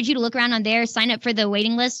encourage you to look around on there, sign up for the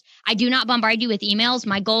waiting list. I do not bombard you with emails.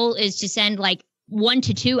 My goal is to send like 1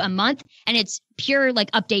 to 2 a month, and it's pure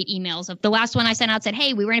like update emails. Of the last one I sent out said,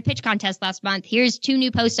 hey, we were in a pitch contest last month. Here's 2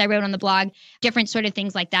 new posts I wrote on the blog, different sort of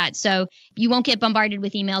things like that. So you won't get bombarded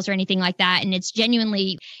with emails or anything like that. And it's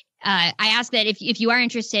genuinely, I ask that if you are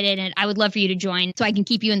interested in it, I would love for you to join so I can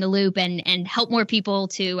keep you in the loop and help more people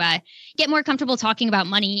to get more comfortable talking about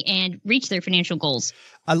money and reach their financial goals.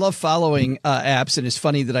 I love following apps, and it's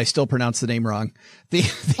funny that I still pronounce the name wrong.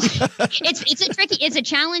 It's a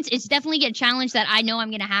challenge. It's definitely a challenge that I know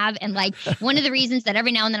I'm going to have. And like one of the reasons that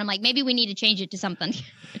every now and then I'm like, maybe we need to change it to something.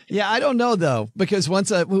 Yeah, I don't know though, because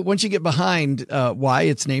once you get behind why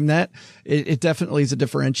it's named that, it definitely is a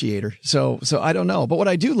differentiator. So I don't know. But what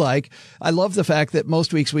I do like, I love the fact that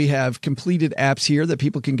most weeks we have completed apps here that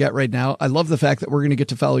people can get right now. I love the fact that we're going to get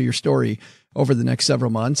to follow your story over the next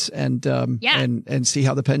several months and see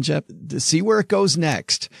how the Penge app, see where it goes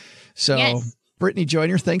next. So yes. Brittany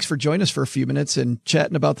Joiner, thanks for joining us for a few minutes and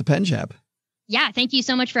chatting about the Penge app. Yeah, thank you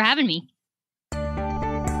so much for having me.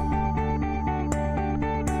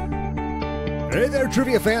 Hey there,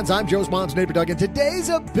 trivia fans. I'm Joe's mom's neighbor, Doug, and today's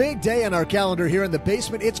a big day on our calendar here in the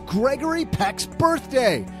basement. It's Gregory Peck's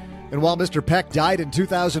birthday. And while Mr. Peck died in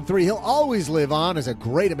 2003, he'll always live on as a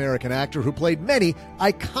great American actor who played many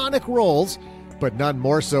iconic roles, but none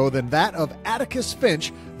more so than that of Atticus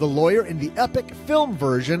Finch, the lawyer in the epic film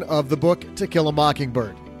version of the book To Kill a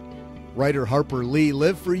Mockingbird. Writer Harper Lee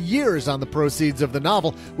lived for years on the proceeds of the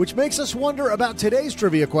novel, which makes us wonder about today's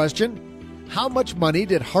trivia question. How much money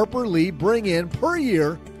did Harper Lee bring in per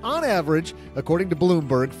year, on average, according to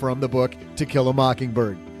Bloomberg, from the book To Kill a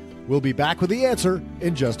Mockingbird? We'll be back with the answer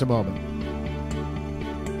in just a moment.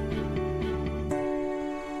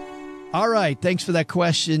 All right. Thanks for that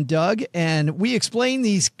question, Doug. And we explained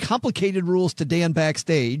these complicated rules to Dan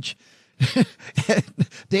backstage.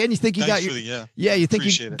 Dan, you think you got your you think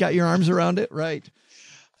you got your arms around it? Right.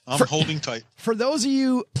 I'm holding tight. For those of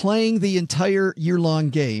you playing the entire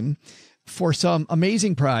year-long game for some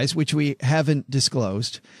amazing prize, which we haven't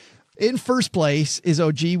disclosed, in first place is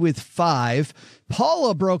OG with 5.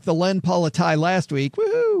 Paula broke the Len Paula tie last week.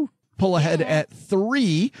 Woohoo! Pull ahead at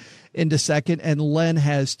 3 into second, and Len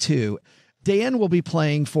has 2. Dan will be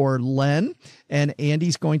playing for Len, and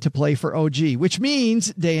Andy's going to play for OG, which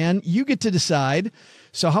means, Dan, you get to decide.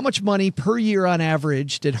 So how much money per year on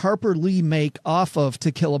average did Harper Lee make off of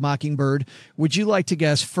To Kill a Mockingbird? Would you like to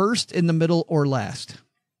guess first, in the middle, or last?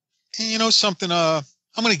 You know something? I'm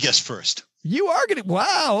going to guess first. You are going to.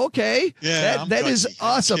 Wow. Okay. Yeah. That is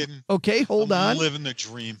awesome. Okay. Hold on. Living the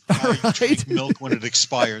dream. I drink milk when it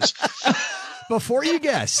expires. Before you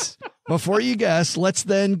guess, let's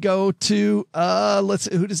then go to,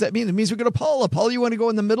 who does that mean? It means we go to Paula. Paula, you want to go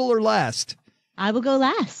in the middle or last? I will go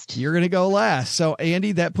last. You're going to go last. So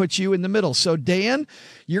Andy, that puts you in the middle. So Dan,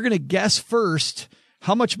 you're going to guess first.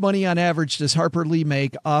 How much money on average does Harper Lee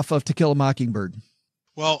make off of To Kill a Mockingbird?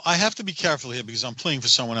 Well, I have to be careful here because I'm playing for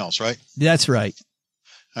someone else, right? That's right.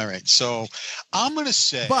 All right. So I'm going to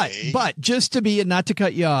say. But just to be, and not to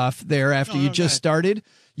cut you off there after you just started,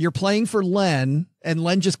 you're playing for Len, and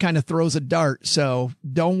Len just kind of throws a dart. So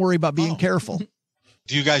don't worry about being careful.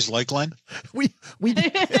 Do you guys like Len? We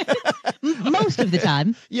most of the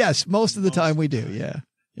time. Yes, most of the time we do. Yeah.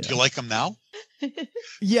 Do you like him now?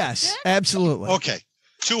 Yes, absolutely. Okay.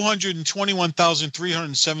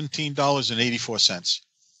 $221,317.84.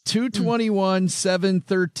 221,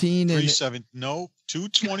 713, and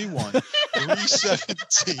 221,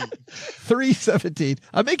 317. 317.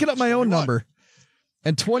 I'm making up my own number.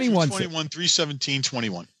 And 21. 317,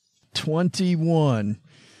 21. 21.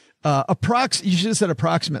 You should have said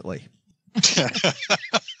approximately.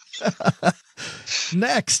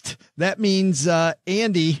 Next, that means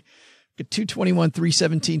Andy, 221,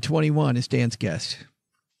 317, 21 is Dan's guess.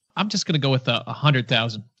 I'm just going to go with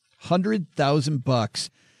 100,000. $100,000.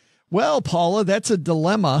 Well, Paula, that's a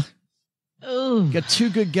dilemma. Ooh. Got 2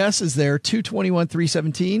 good guesses there. 221,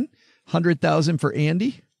 317, 100,000 for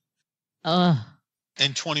Andy.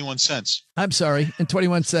 And 21 cents. I'm sorry, and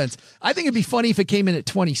 21 cents. I think it'd be funny if it came in at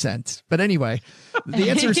 20 cents. But anyway, the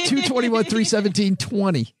answer is 221, 317,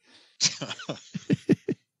 20.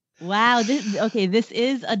 Wow. This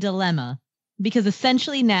is a dilemma because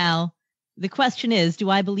essentially now the question is, do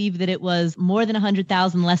I believe that it was more than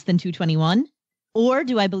 100,000 less than 221? Or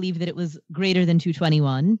do I believe that it was greater than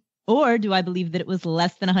 221? Or do I believe that it was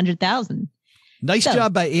less than 100,000? Nice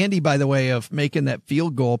job by Andy, by the way, of making that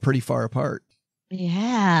field goal pretty far apart.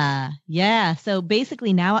 Yeah. So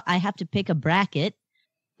basically now I have to pick a bracket.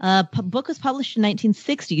 Book was published in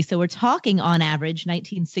 1960. So we're talking on average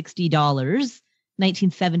 $1960,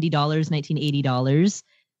 $1970,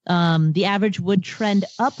 $1980. The average would trend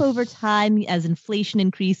up over time as inflation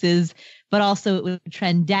increases, but also it would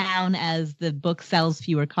trend down as the book sells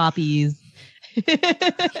fewer copies.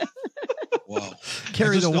 Wow.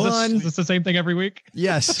 Carry the one. Is this the same thing every week?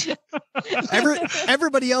 Yes.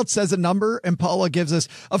 Everybody else says a number, and Paula gives us.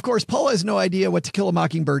 Of course, Paula has no idea what To Kill a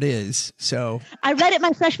Mockingbird is. So I read it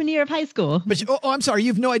my freshman year of high school. But I'm sorry, you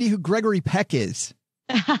have no idea who Gregory Peck is.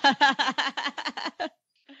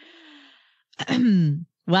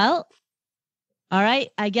 Well, all right.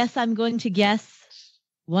 I guess I'm going to guess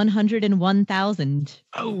 101,000.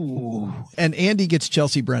 Oh, and Andy gets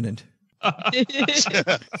Chelsea Brennan.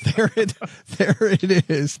 There it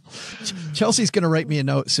is. Chelsea's going to write me a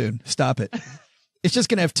note soon. Stop it. It's just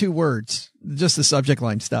going to have 2 words. Just the subject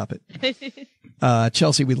line. Stop it.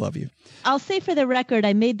 Chelsea, we love you. I'll say for the record,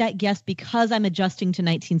 I made that guess because I'm adjusting to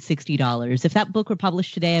 $1960. If that book were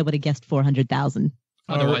published today, I would have guessed 400,000.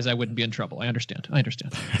 Otherwise, I wouldn't be in trouble. I understand.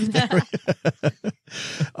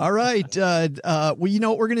 All right. Well, you know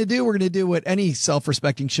what we're going to do? We're going to do what any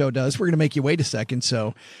self-respecting show does. We're going to make you wait a second.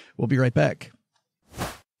 So we'll be right back.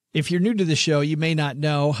 If you're new to the show, you may not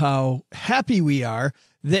know how happy we are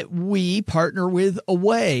that we partner with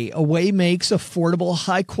Away. Away makes affordable,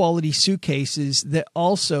 high-quality suitcases that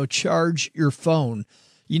also charge your phone.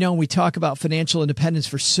 You know, when we talk about financial independence,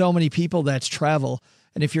 for so many people, that's travel.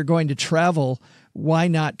 And if you're going to travel, why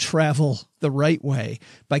not travel the right way?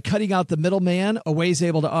 By cutting out the middleman, Away is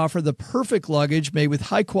able to offer the perfect luggage made with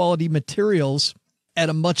high-quality materials at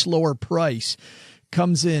a much lower price.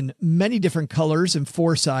 Comes in many different colors and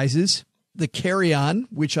 4 sizes. The carry-on,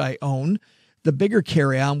 which I own. The bigger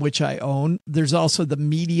carry-on, which I own. There's also the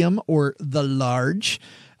medium or the large.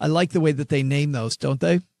 I like the way that they name those, don't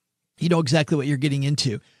they? You know exactly what you're getting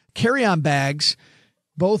into. Carry-on bags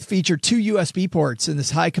both feature 2 USB ports and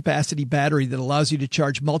this high-capacity battery that allows you to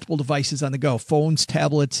charge multiple devices on the go. Phones,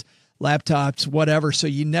 tablets, laptops, whatever. So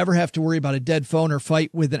you never have to worry about a dead phone or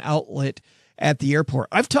fight with an outlet at the airport.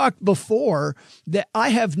 I've talked before that I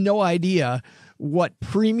have no idea what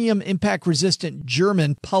premium impact-resistant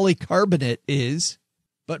German polycarbonate is,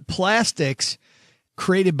 but plastics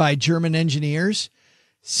created by German engineers,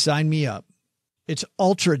 sign me up. It's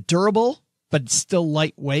ultra durable, but it's still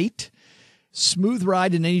lightweight. Smooth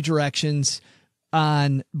ride in any directions.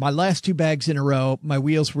 On my last 2 bags in a row, my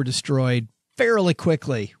wheels were destroyed fairly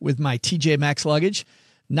quickly with my TJ Maxx luggage.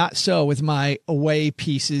 Not so with my Away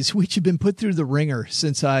pieces, which have been put through the ringer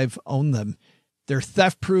since I've owned them. They're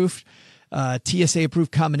theft-proof,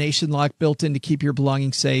 TSA-approved combination lock built in to keep your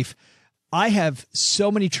belongings safe. I have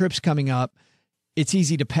so many trips coming up. It's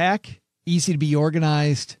easy to pack, easy to be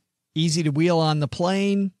organized, easy to wheel on the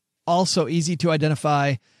plane, also easy to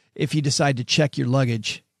identify if you decide to check your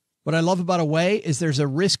luggage. What I love about Away is there's a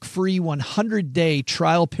risk-free 100-day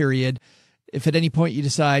trial period. If at any point you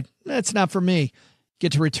decide, that's not for me,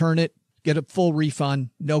 get to return it, get a full refund,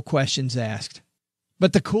 no questions asked.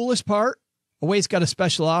 But the coolest part, Away's got a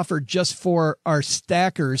special offer just for our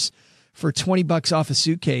stackers for $20 off a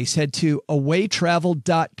suitcase. Head to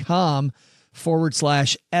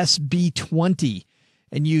awaytravel.com/SB20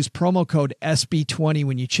 and use promo code SB20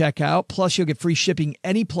 when you check out. Plus, you'll get free shipping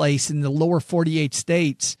any place in the lower 48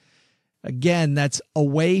 states. Again, that's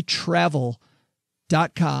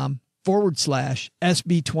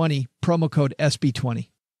awaytravel.com/SB20, promo code SB20.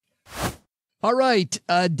 All right,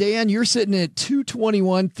 Dan, you're sitting at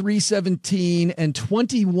 $221, $317, and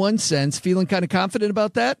 21 cents. Feeling kind of confident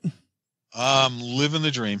about that? Living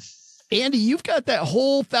the dream. Andy, you've got that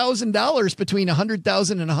whole $1,000 between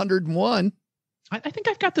 100,000 and 101. I think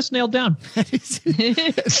I've got this nailed down.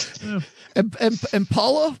 and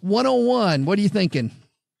Paula, 101. What are you thinking?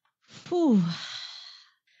 Whew.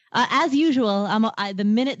 As usual, the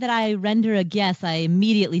minute that I render a guess, I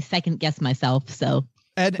immediately second guess myself. So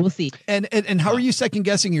we'll see. And how are you second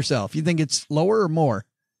guessing yourself? You think it's lower or more?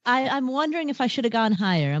 I'm wondering if I should have gone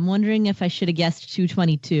higher. I'm wondering if I should have guessed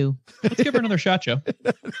 222. Let's give her another shot, Joe.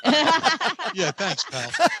 Yeah, thanks, pal.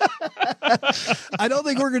 I don't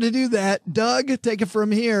think we're going to do that. Doug, take it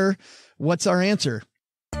from here. What's our answer?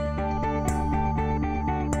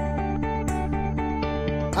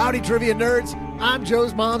 Howdy, trivia nerds. I'm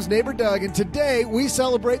Joe's mom's neighbor, Doug, and today we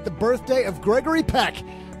celebrate the birthday of Gregory Peck.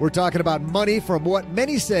 We're talking about money from what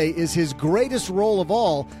many say is his greatest role of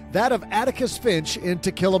all, that of Atticus Finch in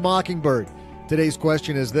To Kill a Mockingbird. Today's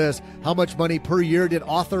question is this: how much money per year did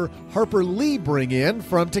author Harper Lee bring in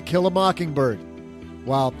from To Kill a Mockingbird?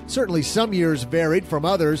 While certainly some years varied from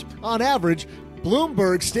others, on average,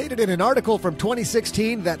 Bloomberg stated in an article from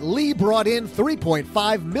 2016 that Lee brought in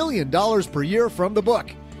 $3.5 million per year from the book.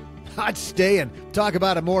 I'd stay and talk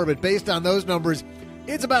about it more, but based on those numbers,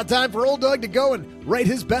 it's about time for old Doug to go and write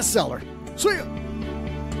his bestseller. See ya!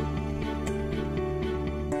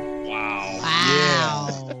 Wow. Wow. Yeah.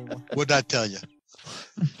 What'd that tell you?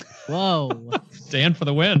 Whoa. Dan for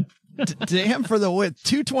the win. Dan for the win.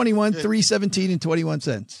 221, 317, and 21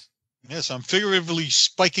 cents. Yes, I'm figuratively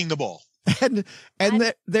spiking the ball. And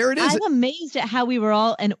there it is. I'm amazed at how we were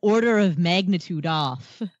all an order of magnitude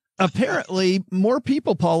off. Apparently, more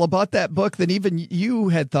people, Paula, bought that book than even you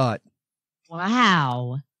had thought.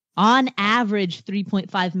 Wow. On average,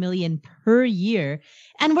 3.5 million per year.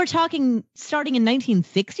 And we're talking starting in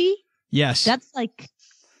 1960? Yes. That's like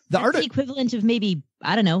the equivalent of maybe,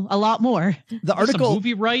 I don't know, a lot more. The article. Some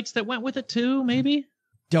movie rights that went with it too, maybe?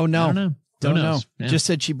 Don't know. Don't know. Yeah. Just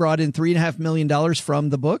said she brought in $3.5 million from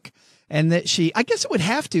the book. And that I guess it would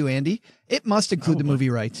have to, Andy. It must include the movie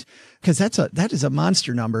rights, because that is a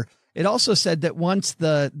monster number. It also said that once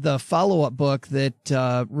the follow-up book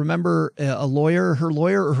that, remember her lawyer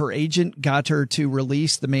or her agent got her to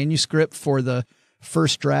release the manuscript for the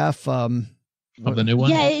first draft of the new one.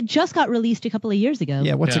 Yeah, it just got released a couple of years ago.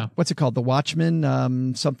 Yeah, what's it called? The Watchman,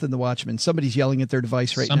 The Watchman. Somebody's yelling at their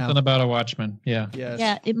device right now. Something about a Watchman. Yeah. Yes.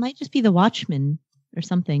 Yeah, it might just be The Watchman or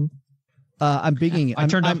something. I'm binging it. I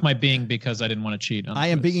turned off my Bing because I didn't want to cheat. I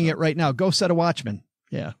am binging it right now. Go Set a Watchman.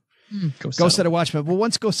 Yeah. Go Set a Watchman. Well,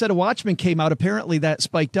 once Go Set a Watchman came out, apparently that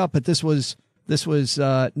spiked up, but this was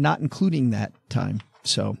not including that time.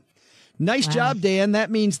 So nice job, Dan. That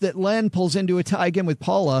means that Len pulls into a tie again with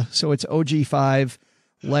Paula. So it's OG 5,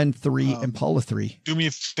 Len 3, and Paula 3. Do me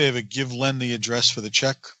a favor. Give Len the address for the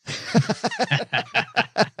check.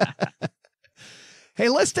 Hey,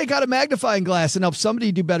 let's take out a magnifying glass and help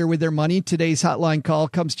somebody do better with their money. Today's hotline call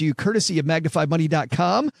comes to you courtesy of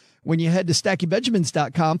MagnifyMoney.com. When you head to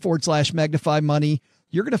StackyBenjamins.com/magnifymoney,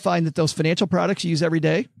 you're going to find that those financial products you use every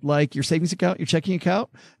day, like your savings account, your checking account,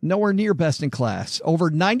 nowhere near best in class.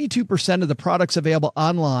 Over 92% of the products available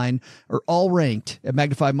online are all ranked at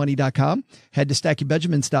MagnifyMoney.com. Head to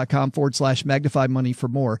StackyBenjamins.com/magnifymoney for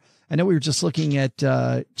more. I know we were just looking at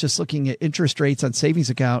interest rates on savings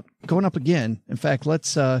account going up again. In fact,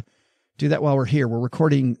 let's do that while we're here. We're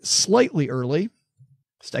recording slightly early.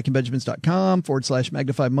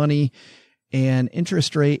 StackyBenjamins.com/magnifymoney. And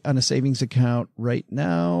interest rate on a savings account right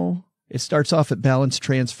now, it starts off at balance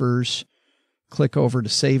transfers. Click over to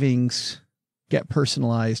savings, get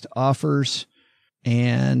personalized offers.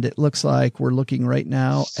 And it looks like we're looking right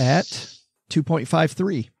now at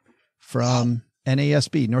 2.53 from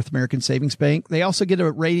NASB, North American Savings Bank. They also get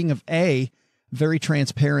a rating of A, very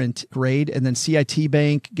transparent grade. And then CIT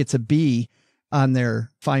Bank gets a B on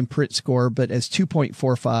their fine print score, but as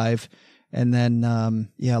 2.45. And then, a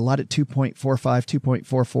lot at 2.45,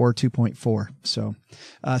 2.44, 2.4. So,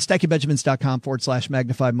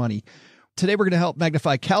 StackyBenjamins.com/magnifymoney. Today, we're going to help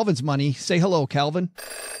magnify Calvin's money. Say hello, Calvin.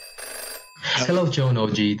 Hello, Joe and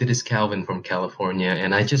OG. This is Calvin from California,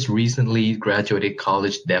 and I just recently graduated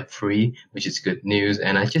college debt-free, which is good news.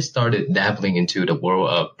 And I just started dabbling into the world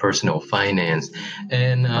of personal finance.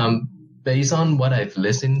 And based on what I've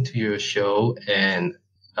listened to your show and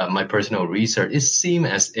my personal research, it seems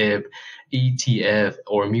as if ETF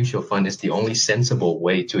or mutual fund is the only sensible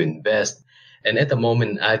way to invest. And at the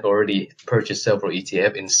moment, I've already purchased several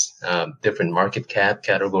ETF in different market cap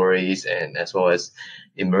categories, and as well as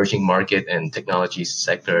emerging market and technology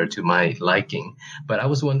sector to my liking. But I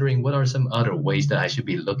was wondering, what are some other ways that I should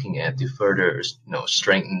be looking at to further,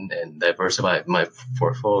 strengthen and diversify my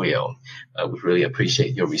portfolio? I would really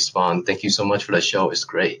appreciate your response. Thank you so much for the show. It's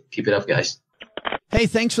great. Keep it up, guys. Hey,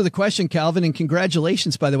 thanks for the question, Calvin, and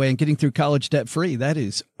congratulations, by the way, on getting through college debt-free. That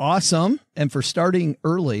is awesome. And for starting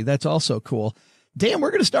early, that's also cool. Dan,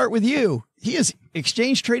 we're going to start with you. He has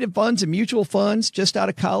exchange-traded funds and mutual funds just out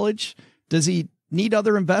of college. Does he need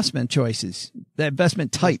other investment choices, the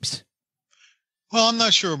investment types? Well, I'm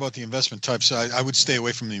not sure about the investment types. I would stay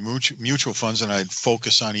away from the mutual funds, and I'd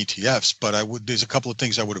focus on ETFs. But there's a couple of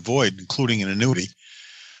things I would avoid, including an annuity.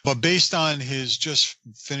 But based on his just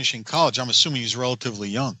finishing college, I'm assuming he's relatively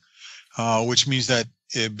young, which means that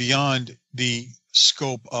beyond the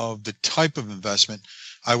scope of the type of investment,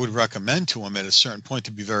 I would recommend to him at a certain point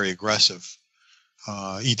to be very aggressive.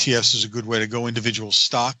 ETFs is a good way to go. Individual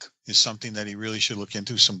stock is something that he really should look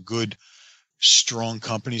into, some good, strong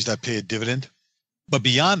companies that pay a dividend. But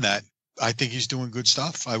beyond that, I think he's doing good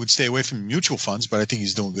stuff. I would stay away from mutual funds, but I think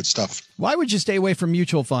he's doing good stuff. Why would you stay away from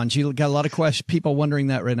mutual funds? You got a lot of people wondering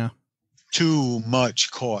that right now. Too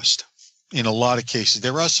much cost in a lot of cases.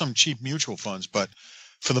 There are some cheap mutual funds, but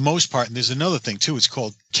for the most part, and there's another thing too, it's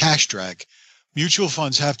called cash drag. Mutual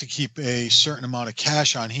funds have to keep a certain amount of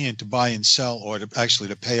cash on hand to buy and sell, or to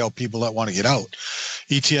pay out people that want to get out.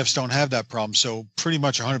 ETFs don't have that problem. So pretty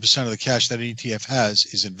much 100% of the cash that an ETF has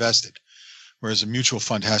is invested, whereas a mutual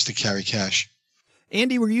fund has to carry cash.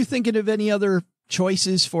 Andy, were you thinking of any other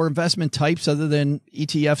choices for investment types other than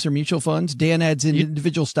ETFs or mutual funds? Dan adds in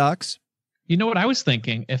individual stocks. You know what I was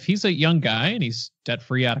thinking? If he's a young guy and he's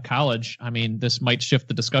debt-free out of college, I mean, this might shift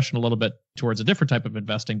the discussion a little bit towards a different type of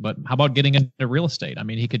investing, but how about getting into real estate? I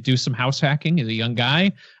mean, he could do some house hacking. He's a young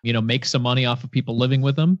guy, make some money off of people living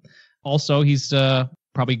with him. Also, he's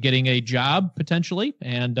probably getting a job potentially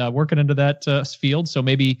and working into that field. So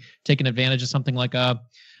maybe taking advantage of something like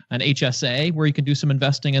an HSA where you can do some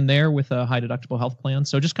investing in there with a high deductible health plan.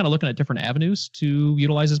 So just kind of looking at different avenues to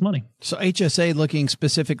utilize his money. So HSA looking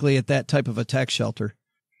specifically at that type of a tax shelter.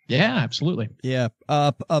 Yeah, absolutely. Yeah.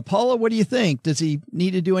 Paula, what do you think? Does he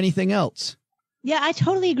need to do anything else? Yeah, I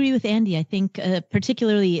totally agree with Andy. I think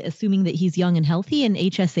particularly assuming that he's young and healthy, an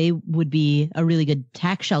HSA would be a really good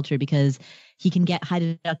tax shelter because he can get high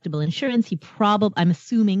deductible insurance. He I'm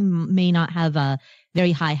assuming, may not have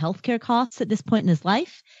very high healthcare costs at this point in his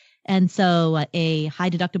life. And so a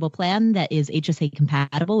high deductible plan that is HSA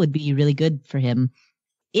compatible would be really good for him.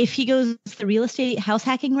 If he goes the real estate house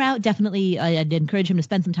hacking route, definitely I'd encourage him to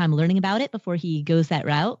spend some time learning about it before he goes that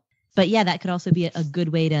route. But yeah, that could also be a good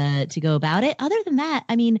way to go about it. Other than that,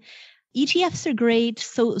 I mean, ETFs are great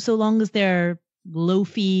so long as they're low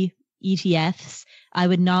fee ETFs. I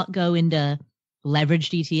would not go into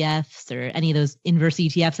leveraged ETFs or any of those inverse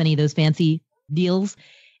ETFs, any of those fancy deals.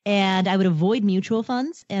 And I would avoid mutual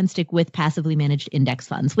funds and stick with passively managed index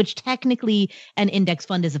funds, which technically an index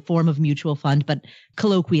fund is a form of mutual fund, but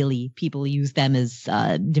colloquially people use them as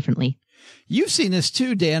differently. You've seen this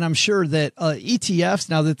too, Dan. I'm sure that ETFs,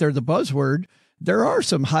 now that they're the buzzword, there are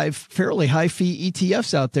some fairly high fee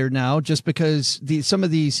ETFs out there now, just because some of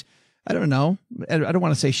these, I don't know, I don't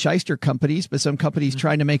want to say shyster companies, but some companies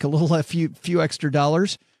trying to make a few extra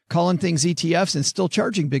dollars, calling things ETFs and still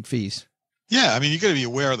charging big fees. Yeah, I mean, you got to be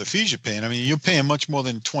aware of the fees you're paying. I mean, you're paying much more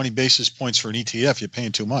than 20 basis points for an ETF. You're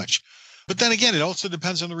paying too much. But then again, it also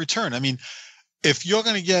depends on the return. I mean, if you're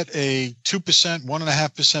going to get a 2%,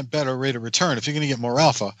 1.5% better rate of return, if you're going to get more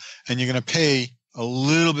alpha and you're going to pay a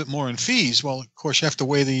little bit more in fees, well, of course, you have to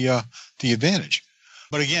weigh the advantage.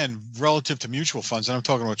 But again, relative to mutual funds, and I'm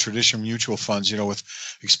talking about traditional mutual funds, with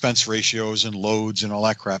expense ratios and loads and all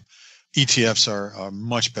that crap, ETFs are a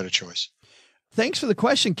much better choice. Thanks for the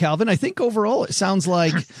question, Calvin. I think overall it sounds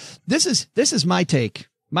like this is my take.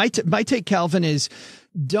 My take, Calvin, is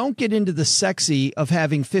don't get into the sexy of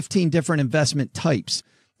having 15 different investment types.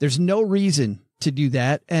 There's no reason to do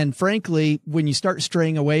that. And frankly, when you start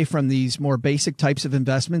straying away from these more basic types of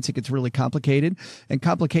investments, it gets really complicated. And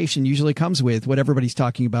complication usually comes with what everybody's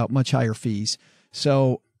talking about, much higher fees.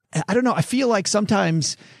 So I don't know. I feel like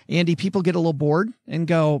sometimes, Andy, people get a little bored and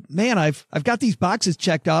go, man, I've got these boxes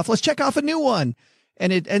checked off. Let's check off a new one.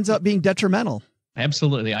 And it ends up being detrimental.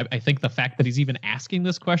 Absolutely. I think the fact that he's even asking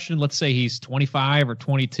this question, let's say he's 25 or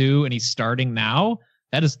 22 and he's starting now,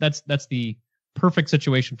 that's the perfect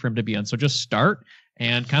situation for him to be in. So just start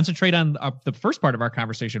and concentrate on the first part of our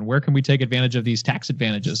conversation. Where can we take advantage of these tax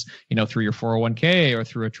advantages, through your 401k or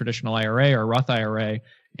through a traditional IRA or Roth IRA,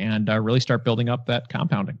 and really start building up that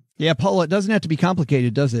compounding. Yeah, Paula, it doesn't have to be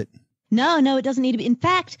complicated, does it? No, it doesn't need to be. In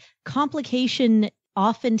fact, complication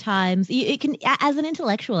oftentimes, it can, as an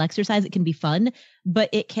intellectual exercise, it can be fun, but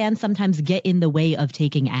it can sometimes get in the way of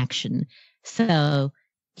taking action. So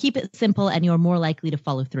keep it simple and you're more likely to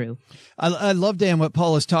follow through. I love, Dan, what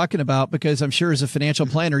Paul is talking about, because I'm sure as a financial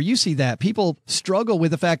planner, you see that people struggle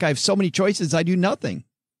with the fact I have so many choices, I do nothing.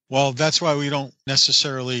 Well, that's why we don't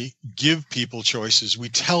necessarily give people choices. We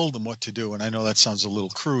tell them what to do. And I know that sounds a little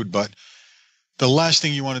crude, but the last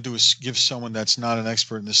thing you want to do is give someone that's not an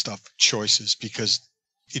expert in this stuff choices, because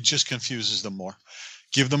it just confuses them more.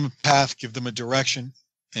 Give them a path, give them a direction,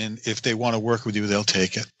 and if they want to work with you, they'll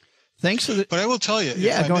take it. Thanks for the. But I will tell you,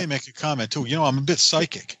 if I may make a comment too, I'm a bit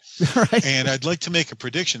psychic, right. And I'd like to make a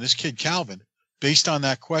prediction. This kid, Calvin, based on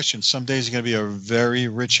that question, someday he's going to be a very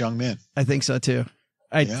rich young man. I think so too.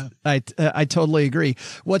 I totally agree.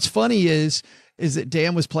 What's funny is that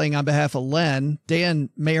Dan was playing on behalf of Len. Dan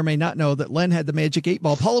may or may not know that Len had the magic 8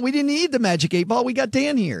 ball. Paula, we didn't need the magic 8 ball. We got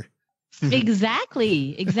Dan here.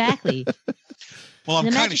 Exactly. Well,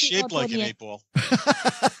 I'm kind of shaped like an 8 ball.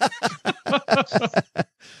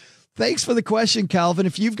 Thanks for the question, Calvin.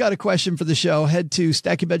 If you've got a question for the show, head to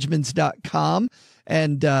stackingbenjamins.com.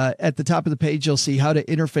 And at the top of the page, you'll see how to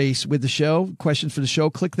interface with the show. Questions for the show.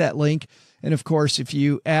 Click that link. And of course, if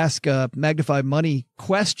you ask a Magnified Money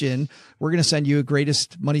question, we're going to send you a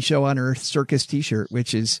Greatest Money Show on Earth Circus t-shirt,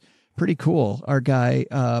 which is pretty cool. Our guy,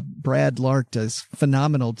 Brad Lark, does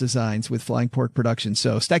phenomenal designs with Flying Pork Productions.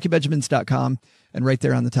 So stackingbenjamins.com and right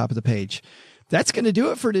there on the top of the page. That's going to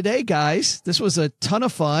do it for today, guys. This was a ton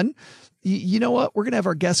of fun. You know what? We're going to have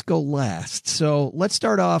our guests go last. So let's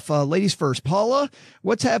start off, ladies first. Paula,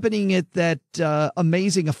 what's happening at that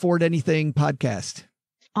amazing Afford Anything podcast?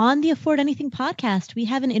 On the Afford Anything podcast, we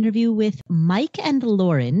have an interview with Mike and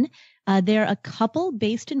Lauren. They're a couple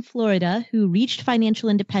based in Florida who reached financial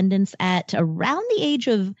independence at around the age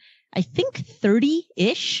of, I think,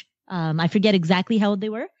 30-ish. I forget exactly how old they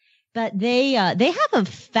were, but they have a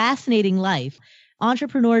fascinating life.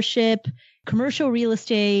 Entrepreneurship, commercial real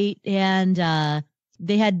estate, and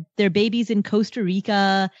they had their babies in Costa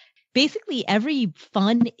Rica. Basically every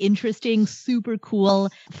fun, interesting, super cool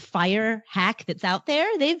fire hack that's out there,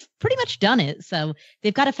 they've pretty much done it. So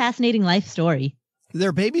they've got a fascinating life story.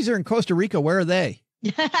 Their babies are in Costa Rica. Where are they?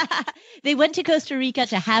 They went to Costa Rica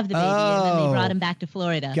to have the baby, and then they brought him back to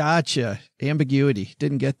Florida. Gotcha. Ambiguity.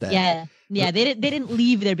 Didn't get that. Yeah. They didn't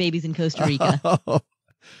leave their babies in Costa Rica.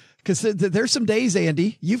 Because there's some days,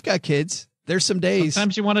 Andy, you've got kids. There's some days.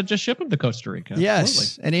 Sometimes you want to just ship them to Costa Rica. Yes.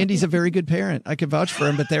 Absolutely. And Andy's a very good parent. I can vouch for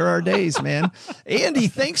him, but there are days, man. Andy,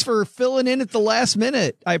 thanks for filling in at the last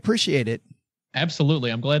minute. I appreciate it.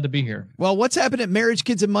 Absolutely. I'm glad to be here. Well, what's happened at Marriage,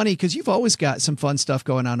 Kids, and Money? Because you've always got some fun stuff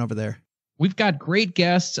going on over there. We've got great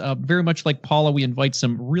guests. Very much like Paula, we invite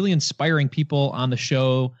some really inspiring people on the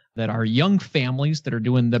show that are young families that are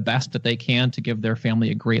doing the best that they can to give their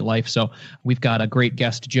family a great life. So we've got a great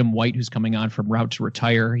guest, Jim White, who's coming on from Route to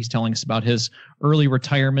Retire. He's telling us about his early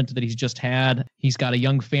retirement that he's just had. He's got a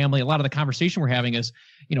young family. A lot of the conversation we're having is,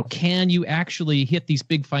 can you actually hit these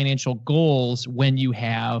big financial goals when you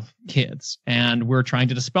have kids? And we're trying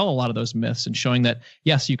to dispel a lot of those myths and showing that,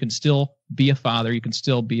 yes, you can still be a father, you can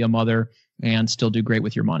still be a mother, and still do great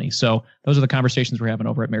with your money. So those are the conversations we're having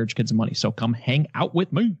over at Marriage, Kids, and Money. So come hang out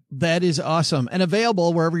with me. That is awesome. And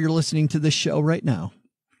available wherever you're listening to this show right now.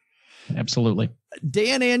 Absolutely.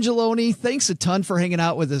 Dan Angelone, thanks a ton for hanging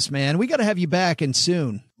out with us, man. We got to have you back and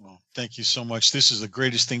soon. Well, thank you so much. This is the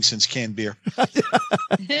greatest thing since canned beer.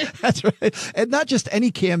 That's right. And not just any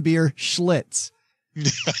canned beer, Schlitz. Yeah,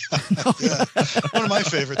 one of my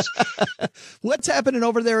favorites. What's happening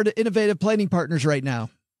over there at Innovative Planning Partners right now?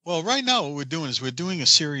 Well, right now what we're doing is we're doing a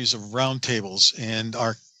series of roundtables, and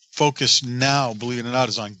our focus now, believe it or not,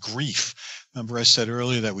 is on grief. Remember I said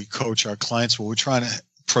earlier that we coach our clients. Well, we're trying to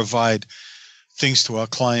provide things to our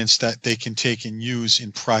clients that they can take and use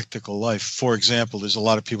in practical life. For example, there's a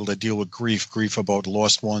lot of people that deal with grief about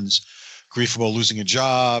lost ones, grief about losing a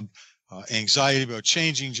job, anxiety about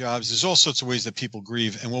changing jobs. There's all sorts of ways that people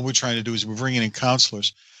grieve. And what we're trying to do is we're bringing in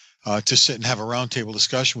counselors to sit and have a roundtable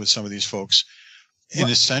discussion with some of these folks, in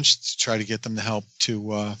a sense, to try to get them to help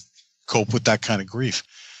to cope with that kind of grief.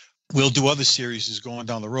 We'll do other series going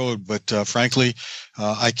down the road, but frankly,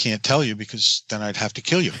 I can't tell you because then I'd have to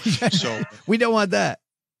kill you. So we don't want that.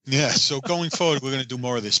 Yeah. So going forward, we're going to do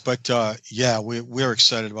more of this. But yeah, we're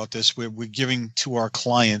excited about this. We're giving to our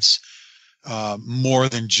clients more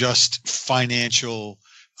than just financial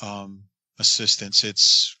assistance.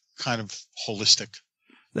 It's kind of holistic.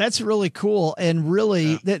 That's really cool. And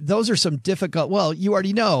really, those are some difficult, well, you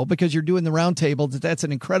already know because you're doing the roundtable that that's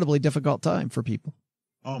an incredibly difficult time for people.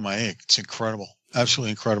 Oh my, it's incredible.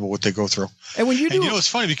 Absolutely incredible what they go through. And when you do, it's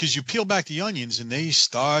funny because you peel back the onions and they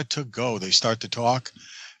start to go, they start to talk.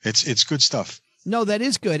 It's good stuff. No, that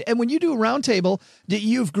is good. And when you do a roundtable, do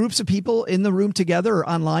you have groups of people in the room together or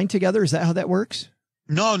online together? Is that how that works?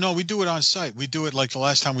 No, we do it on site. We do it like the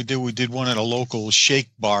last time we did one at a local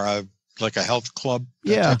shake bar, like a health club,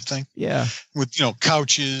 type of thing. Yeah. With,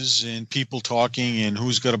 couches and people talking and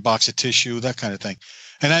who's got a box of tissue, that kind of thing.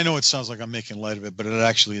 And I know it sounds like I'm making light of it, but it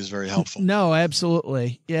actually is very helpful. No,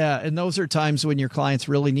 absolutely. Yeah. And those are times when your clients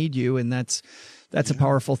really need you. And that's a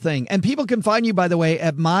powerful thing. And people can find you, by the way,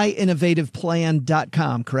 at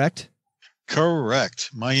myinnovativeplan.com, correct?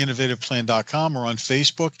 Correct. Myinnovativeplan.com or on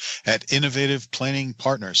Facebook at Innovative Planning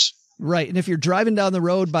Partners. Right. And if you're driving down the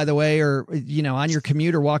road, by the way, or, on your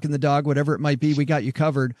commute or walking the dog, whatever it might be, we got you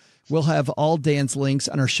covered. We'll have all Dan's links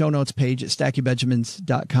on our show notes page at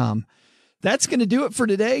stackingbenjamins.com. That's going to do it for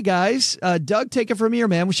today, guys. Doug, take it from here,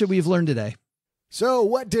 man. What should we have learned today? So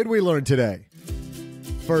what did we learn today?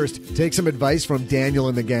 First, take some advice from Daniel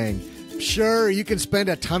and the gang. Sure, you can spend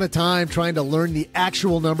a ton of time trying to learn the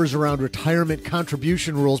actual numbers around retirement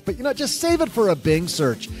contribution rules, but just save it for a Bing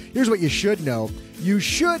search. Here's what you should know. You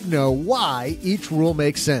should know why each rule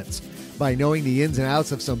makes sense. By knowing the ins and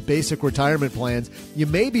outs of some basic retirement plans, you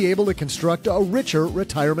may be able to construct a richer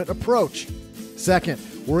retirement approach. Second,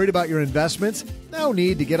 worried about your investments? No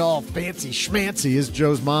need to get all fancy schmancy, as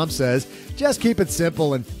Joe's mom says. Just keep it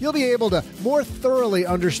simple and you'll be able to more thoroughly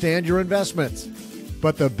understand your investments.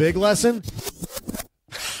 But the big lesson?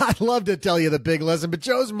 I'd love to tell you the big lesson, but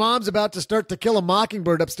Joe's mom's about to start To Kill a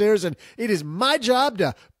Mockingbird upstairs, and it is my job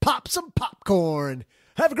to pop some popcorn.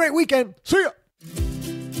 Have a great weekend. See ya!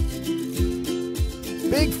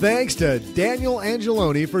 Big thanks to Daniel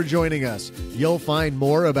Angelone for joining us. You'll find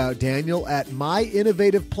more about Daniel at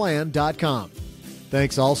myinnovativeplan.com.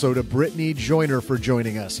 Thanks also to Brittany Joiner for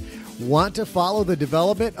joining us. Want to follow the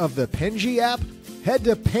development of the Penge app? Head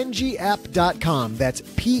to pengeapp.com. That's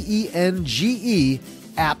Penge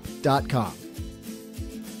app.com.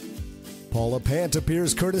 Paula Pant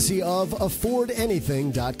appears courtesy of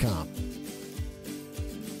affordanything.com.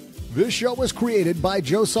 This show was created by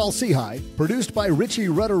Joe Salsihai, produced by Richie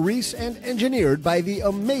Rutter-Reese, and engineered by the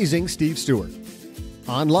amazing Steve Stewart.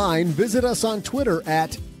 Online, visit us on Twitter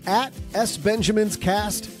at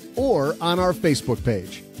 @SBenjaminsCast or on our Facebook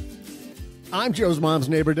page. I'm Joe's mom's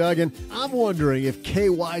neighbor, Doug, and I'm wondering if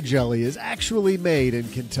KY jelly is actually made in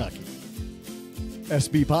Kentucky.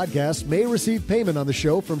 SB Podcasts may receive payment on the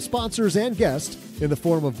show from sponsors and guests in the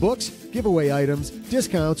form of books, giveaway items,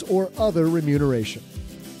 discounts, or other remuneration.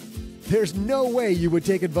 There's no way you would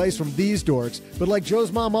take advice from these dorks, but like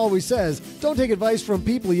Joe's mom always says, don't take advice from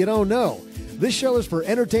people you don't know. This show is for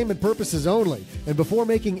entertainment purposes only, and before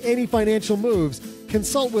making any financial moves,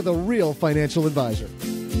 consult with a real financial advisor.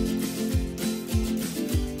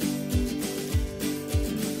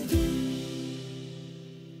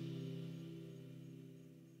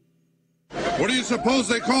 What do you suppose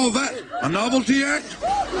they call that? A novelty act?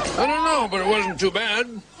 I don't know, but it wasn't too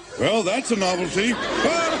bad. Well, that's a novelty.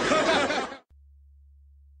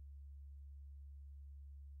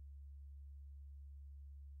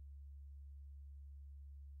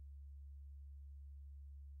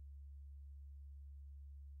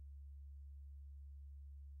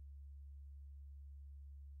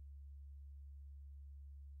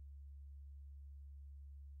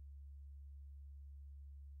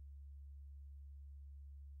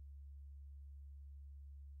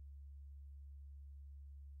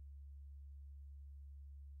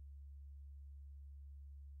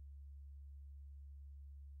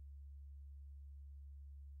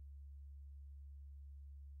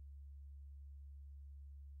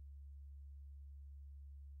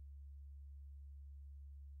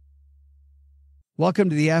 Welcome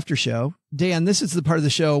to the after show. Dan, this is the part of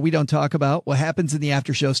the show we don't talk about. What happens in the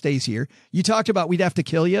after show stays here. You talked about we'd have to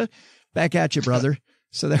kill you. Back at you, brother.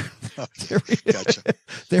 So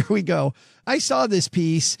there we go. I saw this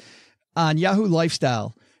piece on Yahoo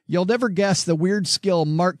Lifestyle. You'll never guess the weird skill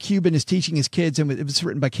Mark Cuban is teaching his kids, and it was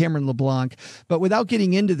written by Cameron LeBlanc. But without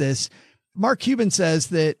getting into this, Mark Cuban says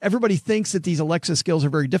that everybody thinks that these Alexa skills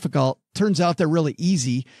are very difficult. Turns out they're really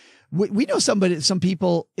easy. We know some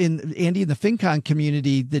people in the FinCon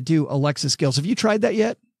community that do Alexa skills. Have you tried that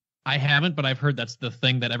yet? I haven't, but I've heard that's the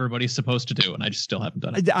thing that everybody's supposed to do, and I just still haven't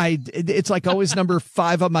done it. It's like always number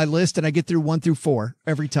 5 on my list, and I get through 1 through 4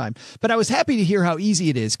 every time. But I was happy to hear how easy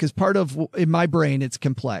it is, because part of, in my brain, it's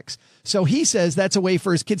complex. So he says that's a way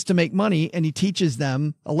for his kids to make money, and he teaches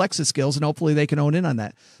them Alexa skills, and hopefully they can own in on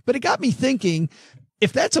that. But it got me thinking,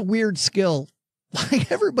 if that's a weird skill, like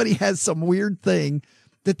everybody has some weird thing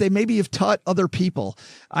that they maybe have taught other people.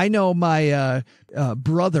 I know my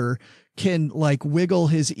brother can like wiggle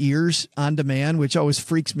his ears on demand, which always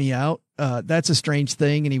freaks me out. That's a strange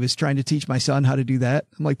thing. And he was trying to teach my son how to do that.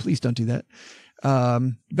 I'm like, please don't do that.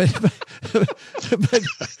 But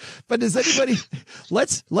does anybody,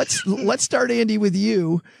 let's start, Andy, with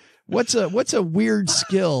you. What's a weird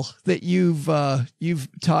skill that you've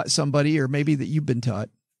taught somebody, or maybe that you've been taught?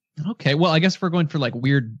 Okay. Well, I guess we're going for like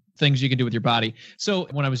weird things you can do with your body. So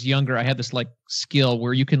when I was younger, I had this like skill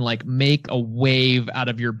where you can like make a wave out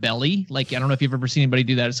of your belly. Like, I don't know if you've ever seen anybody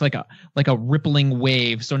do that. It's like a rippling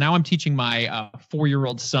wave. So now I'm teaching my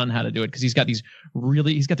 4-year-old son how to do it, because he's got this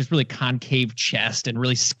really concave chest and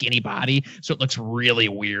really skinny body. So it looks really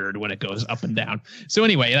weird when it goes up and down. So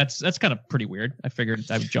anyway, that's kind of pretty weird. I figured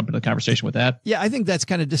I would jump into the conversation with that. Yeah, I think that's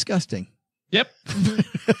kind of disgusting. Yep.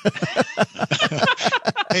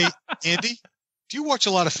 Hey, Andy, do you watch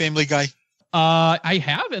a lot of Family Guy? I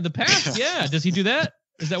have in the past. Yeah. Does he do that?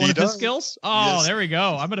 Is that one of his skills? Oh, yes. There we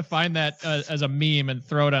go. I'm going to find that as a meme and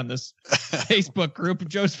throw it on this Facebook group,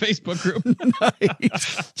 Joe's Facebook group.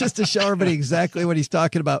 Nice. Just to show everybody exactly what he's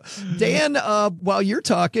talking about. Dan, while you're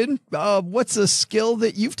talking, what's a skill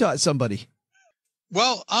that you've taught somebody?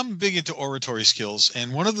 Well, I'm big into oratory skills.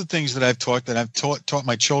 And one of the things that I've taught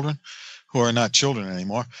my children, who are not children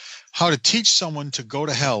anymore, how to teach someone to go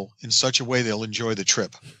to hell in such a way they'll enjoy the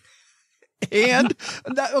trip. And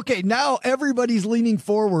okay, now everybody's leaning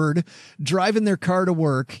forward, driving their car to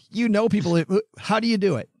work. You know, people, how do you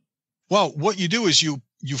do it? Well, what you do is you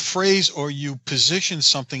phrase or you position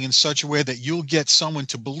something in such a way that you'll get someone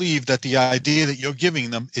to believe that the idea that you're giving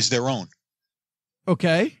them is their own.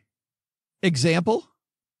 Okay. Example?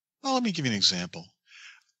 Well, let me give you an example.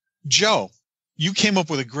 Joe, you came up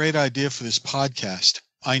with a great idea for this podcast.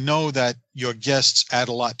 I know that your guests add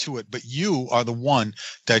a lot to it, but you are the one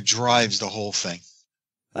that drives the whole thing.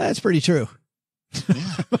 That's pretty true.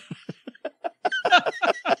 Yeah.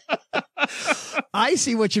 I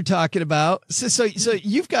see what you're talking about. So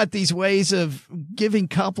you've got these ways of giving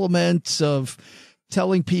compliments, of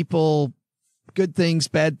telling people good things,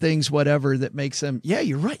 bad things, whatever, that makes them. Yeah,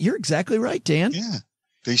 you're right. You're exactly right, Dan. Yeah.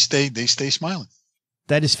 They stay smiling.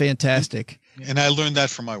 That is fantastic. And I learned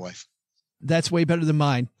that from my wife. That's way better than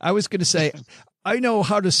mine. I was going to say, I know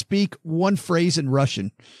how to speak one phrase in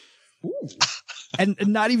Russian. Ooh. And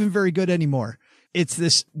not even very good anymore. It's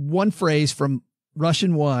this one phrase from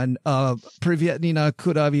Russian 1, Privyet Nina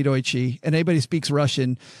Kudavidoichi. And anybody who speaks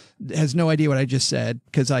Russian has no idea what I just said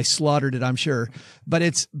because I slaughtered it, I'm sure.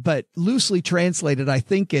 But loosely translated, I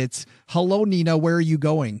think it's, hello, Nina, where are you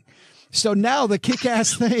going? So now the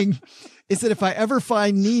kick-ass thing is that if I ever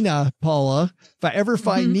find Nina, Paula,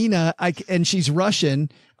 Nina, and she's Russian,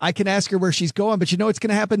 I can ask her where she's going. But you know what's going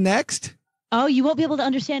to happen next? Oh, you won't be able to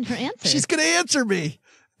understand her answer. She's going to answer me.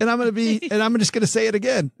 And I'm going to I'm just going to say it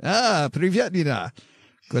again. Privyet, Nina.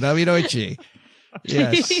 Kudavidoichi.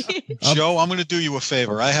 Yes. Joe, I'm going to do you a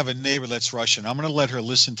favor. I have a neighbor that's Russian. I'm going to let her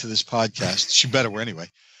listen to this podcast. She better anyway.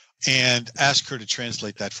 And ask her to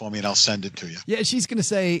translate that for me, and I'll send it to you. Yeah, she's going to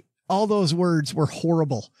say all those words were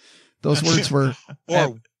horrible. Those words were,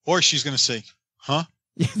 or she's going to say, "Huh?"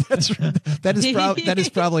 Yeah, that's right. That is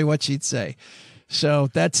probably what she'd say. So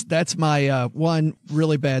that's my one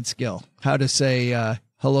really bad skill: how to say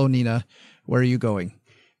hello, Nina. Where are you going,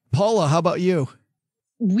 Paula? How about you?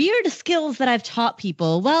 Weird skills that I've taught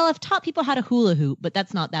people. Well, I've taught people how to hula hoop, but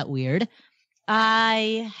that's not that weird.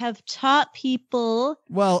 I have taught people.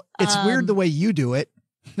 Well, it's weird the way you do it.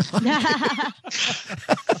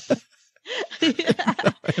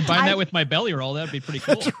 Combine that with my belly roll, that'd be pretty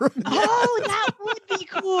cool. Oh, that would be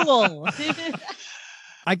cool.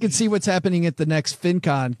 I can see what's happening at the next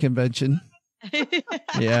FinCon convention.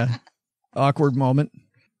 Yeah. Awkward moment.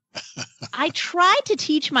 I tried to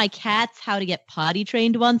teach my cats how to get potty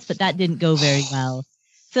trained once, but that didn't go very well.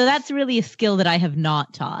 So that's really a skill that I have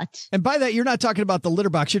not taught. And by that, you're not talking about the litter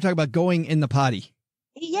box. You're talking about going in the potty.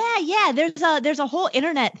 Yeah. There's a whole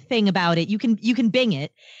internet thing about it. You can Bing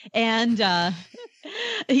it, and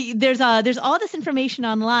there's all this information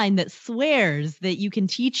online that swears that you can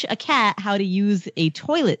teach a cat how to use a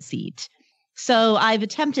toilet seat. So I've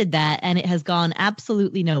attempted that, and it has gone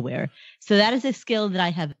absolutely nowhere. So that is a skill that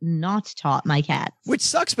I have not taught my cats. Which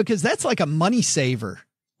sucks because that's like a money saver,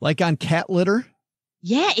 like on cat litter.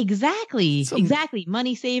 Yeah, exactly. Exactly.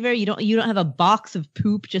 Money saver. You don't have a box of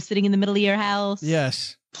poop just sitting in the middle of your house.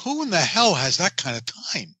 Yes. Who in the hell has that kind of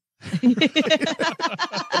time?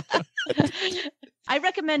 I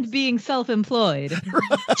recommend being self-employed.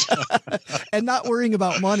 And not worrying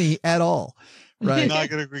about money at all. Right. Not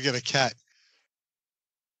going to get a cat.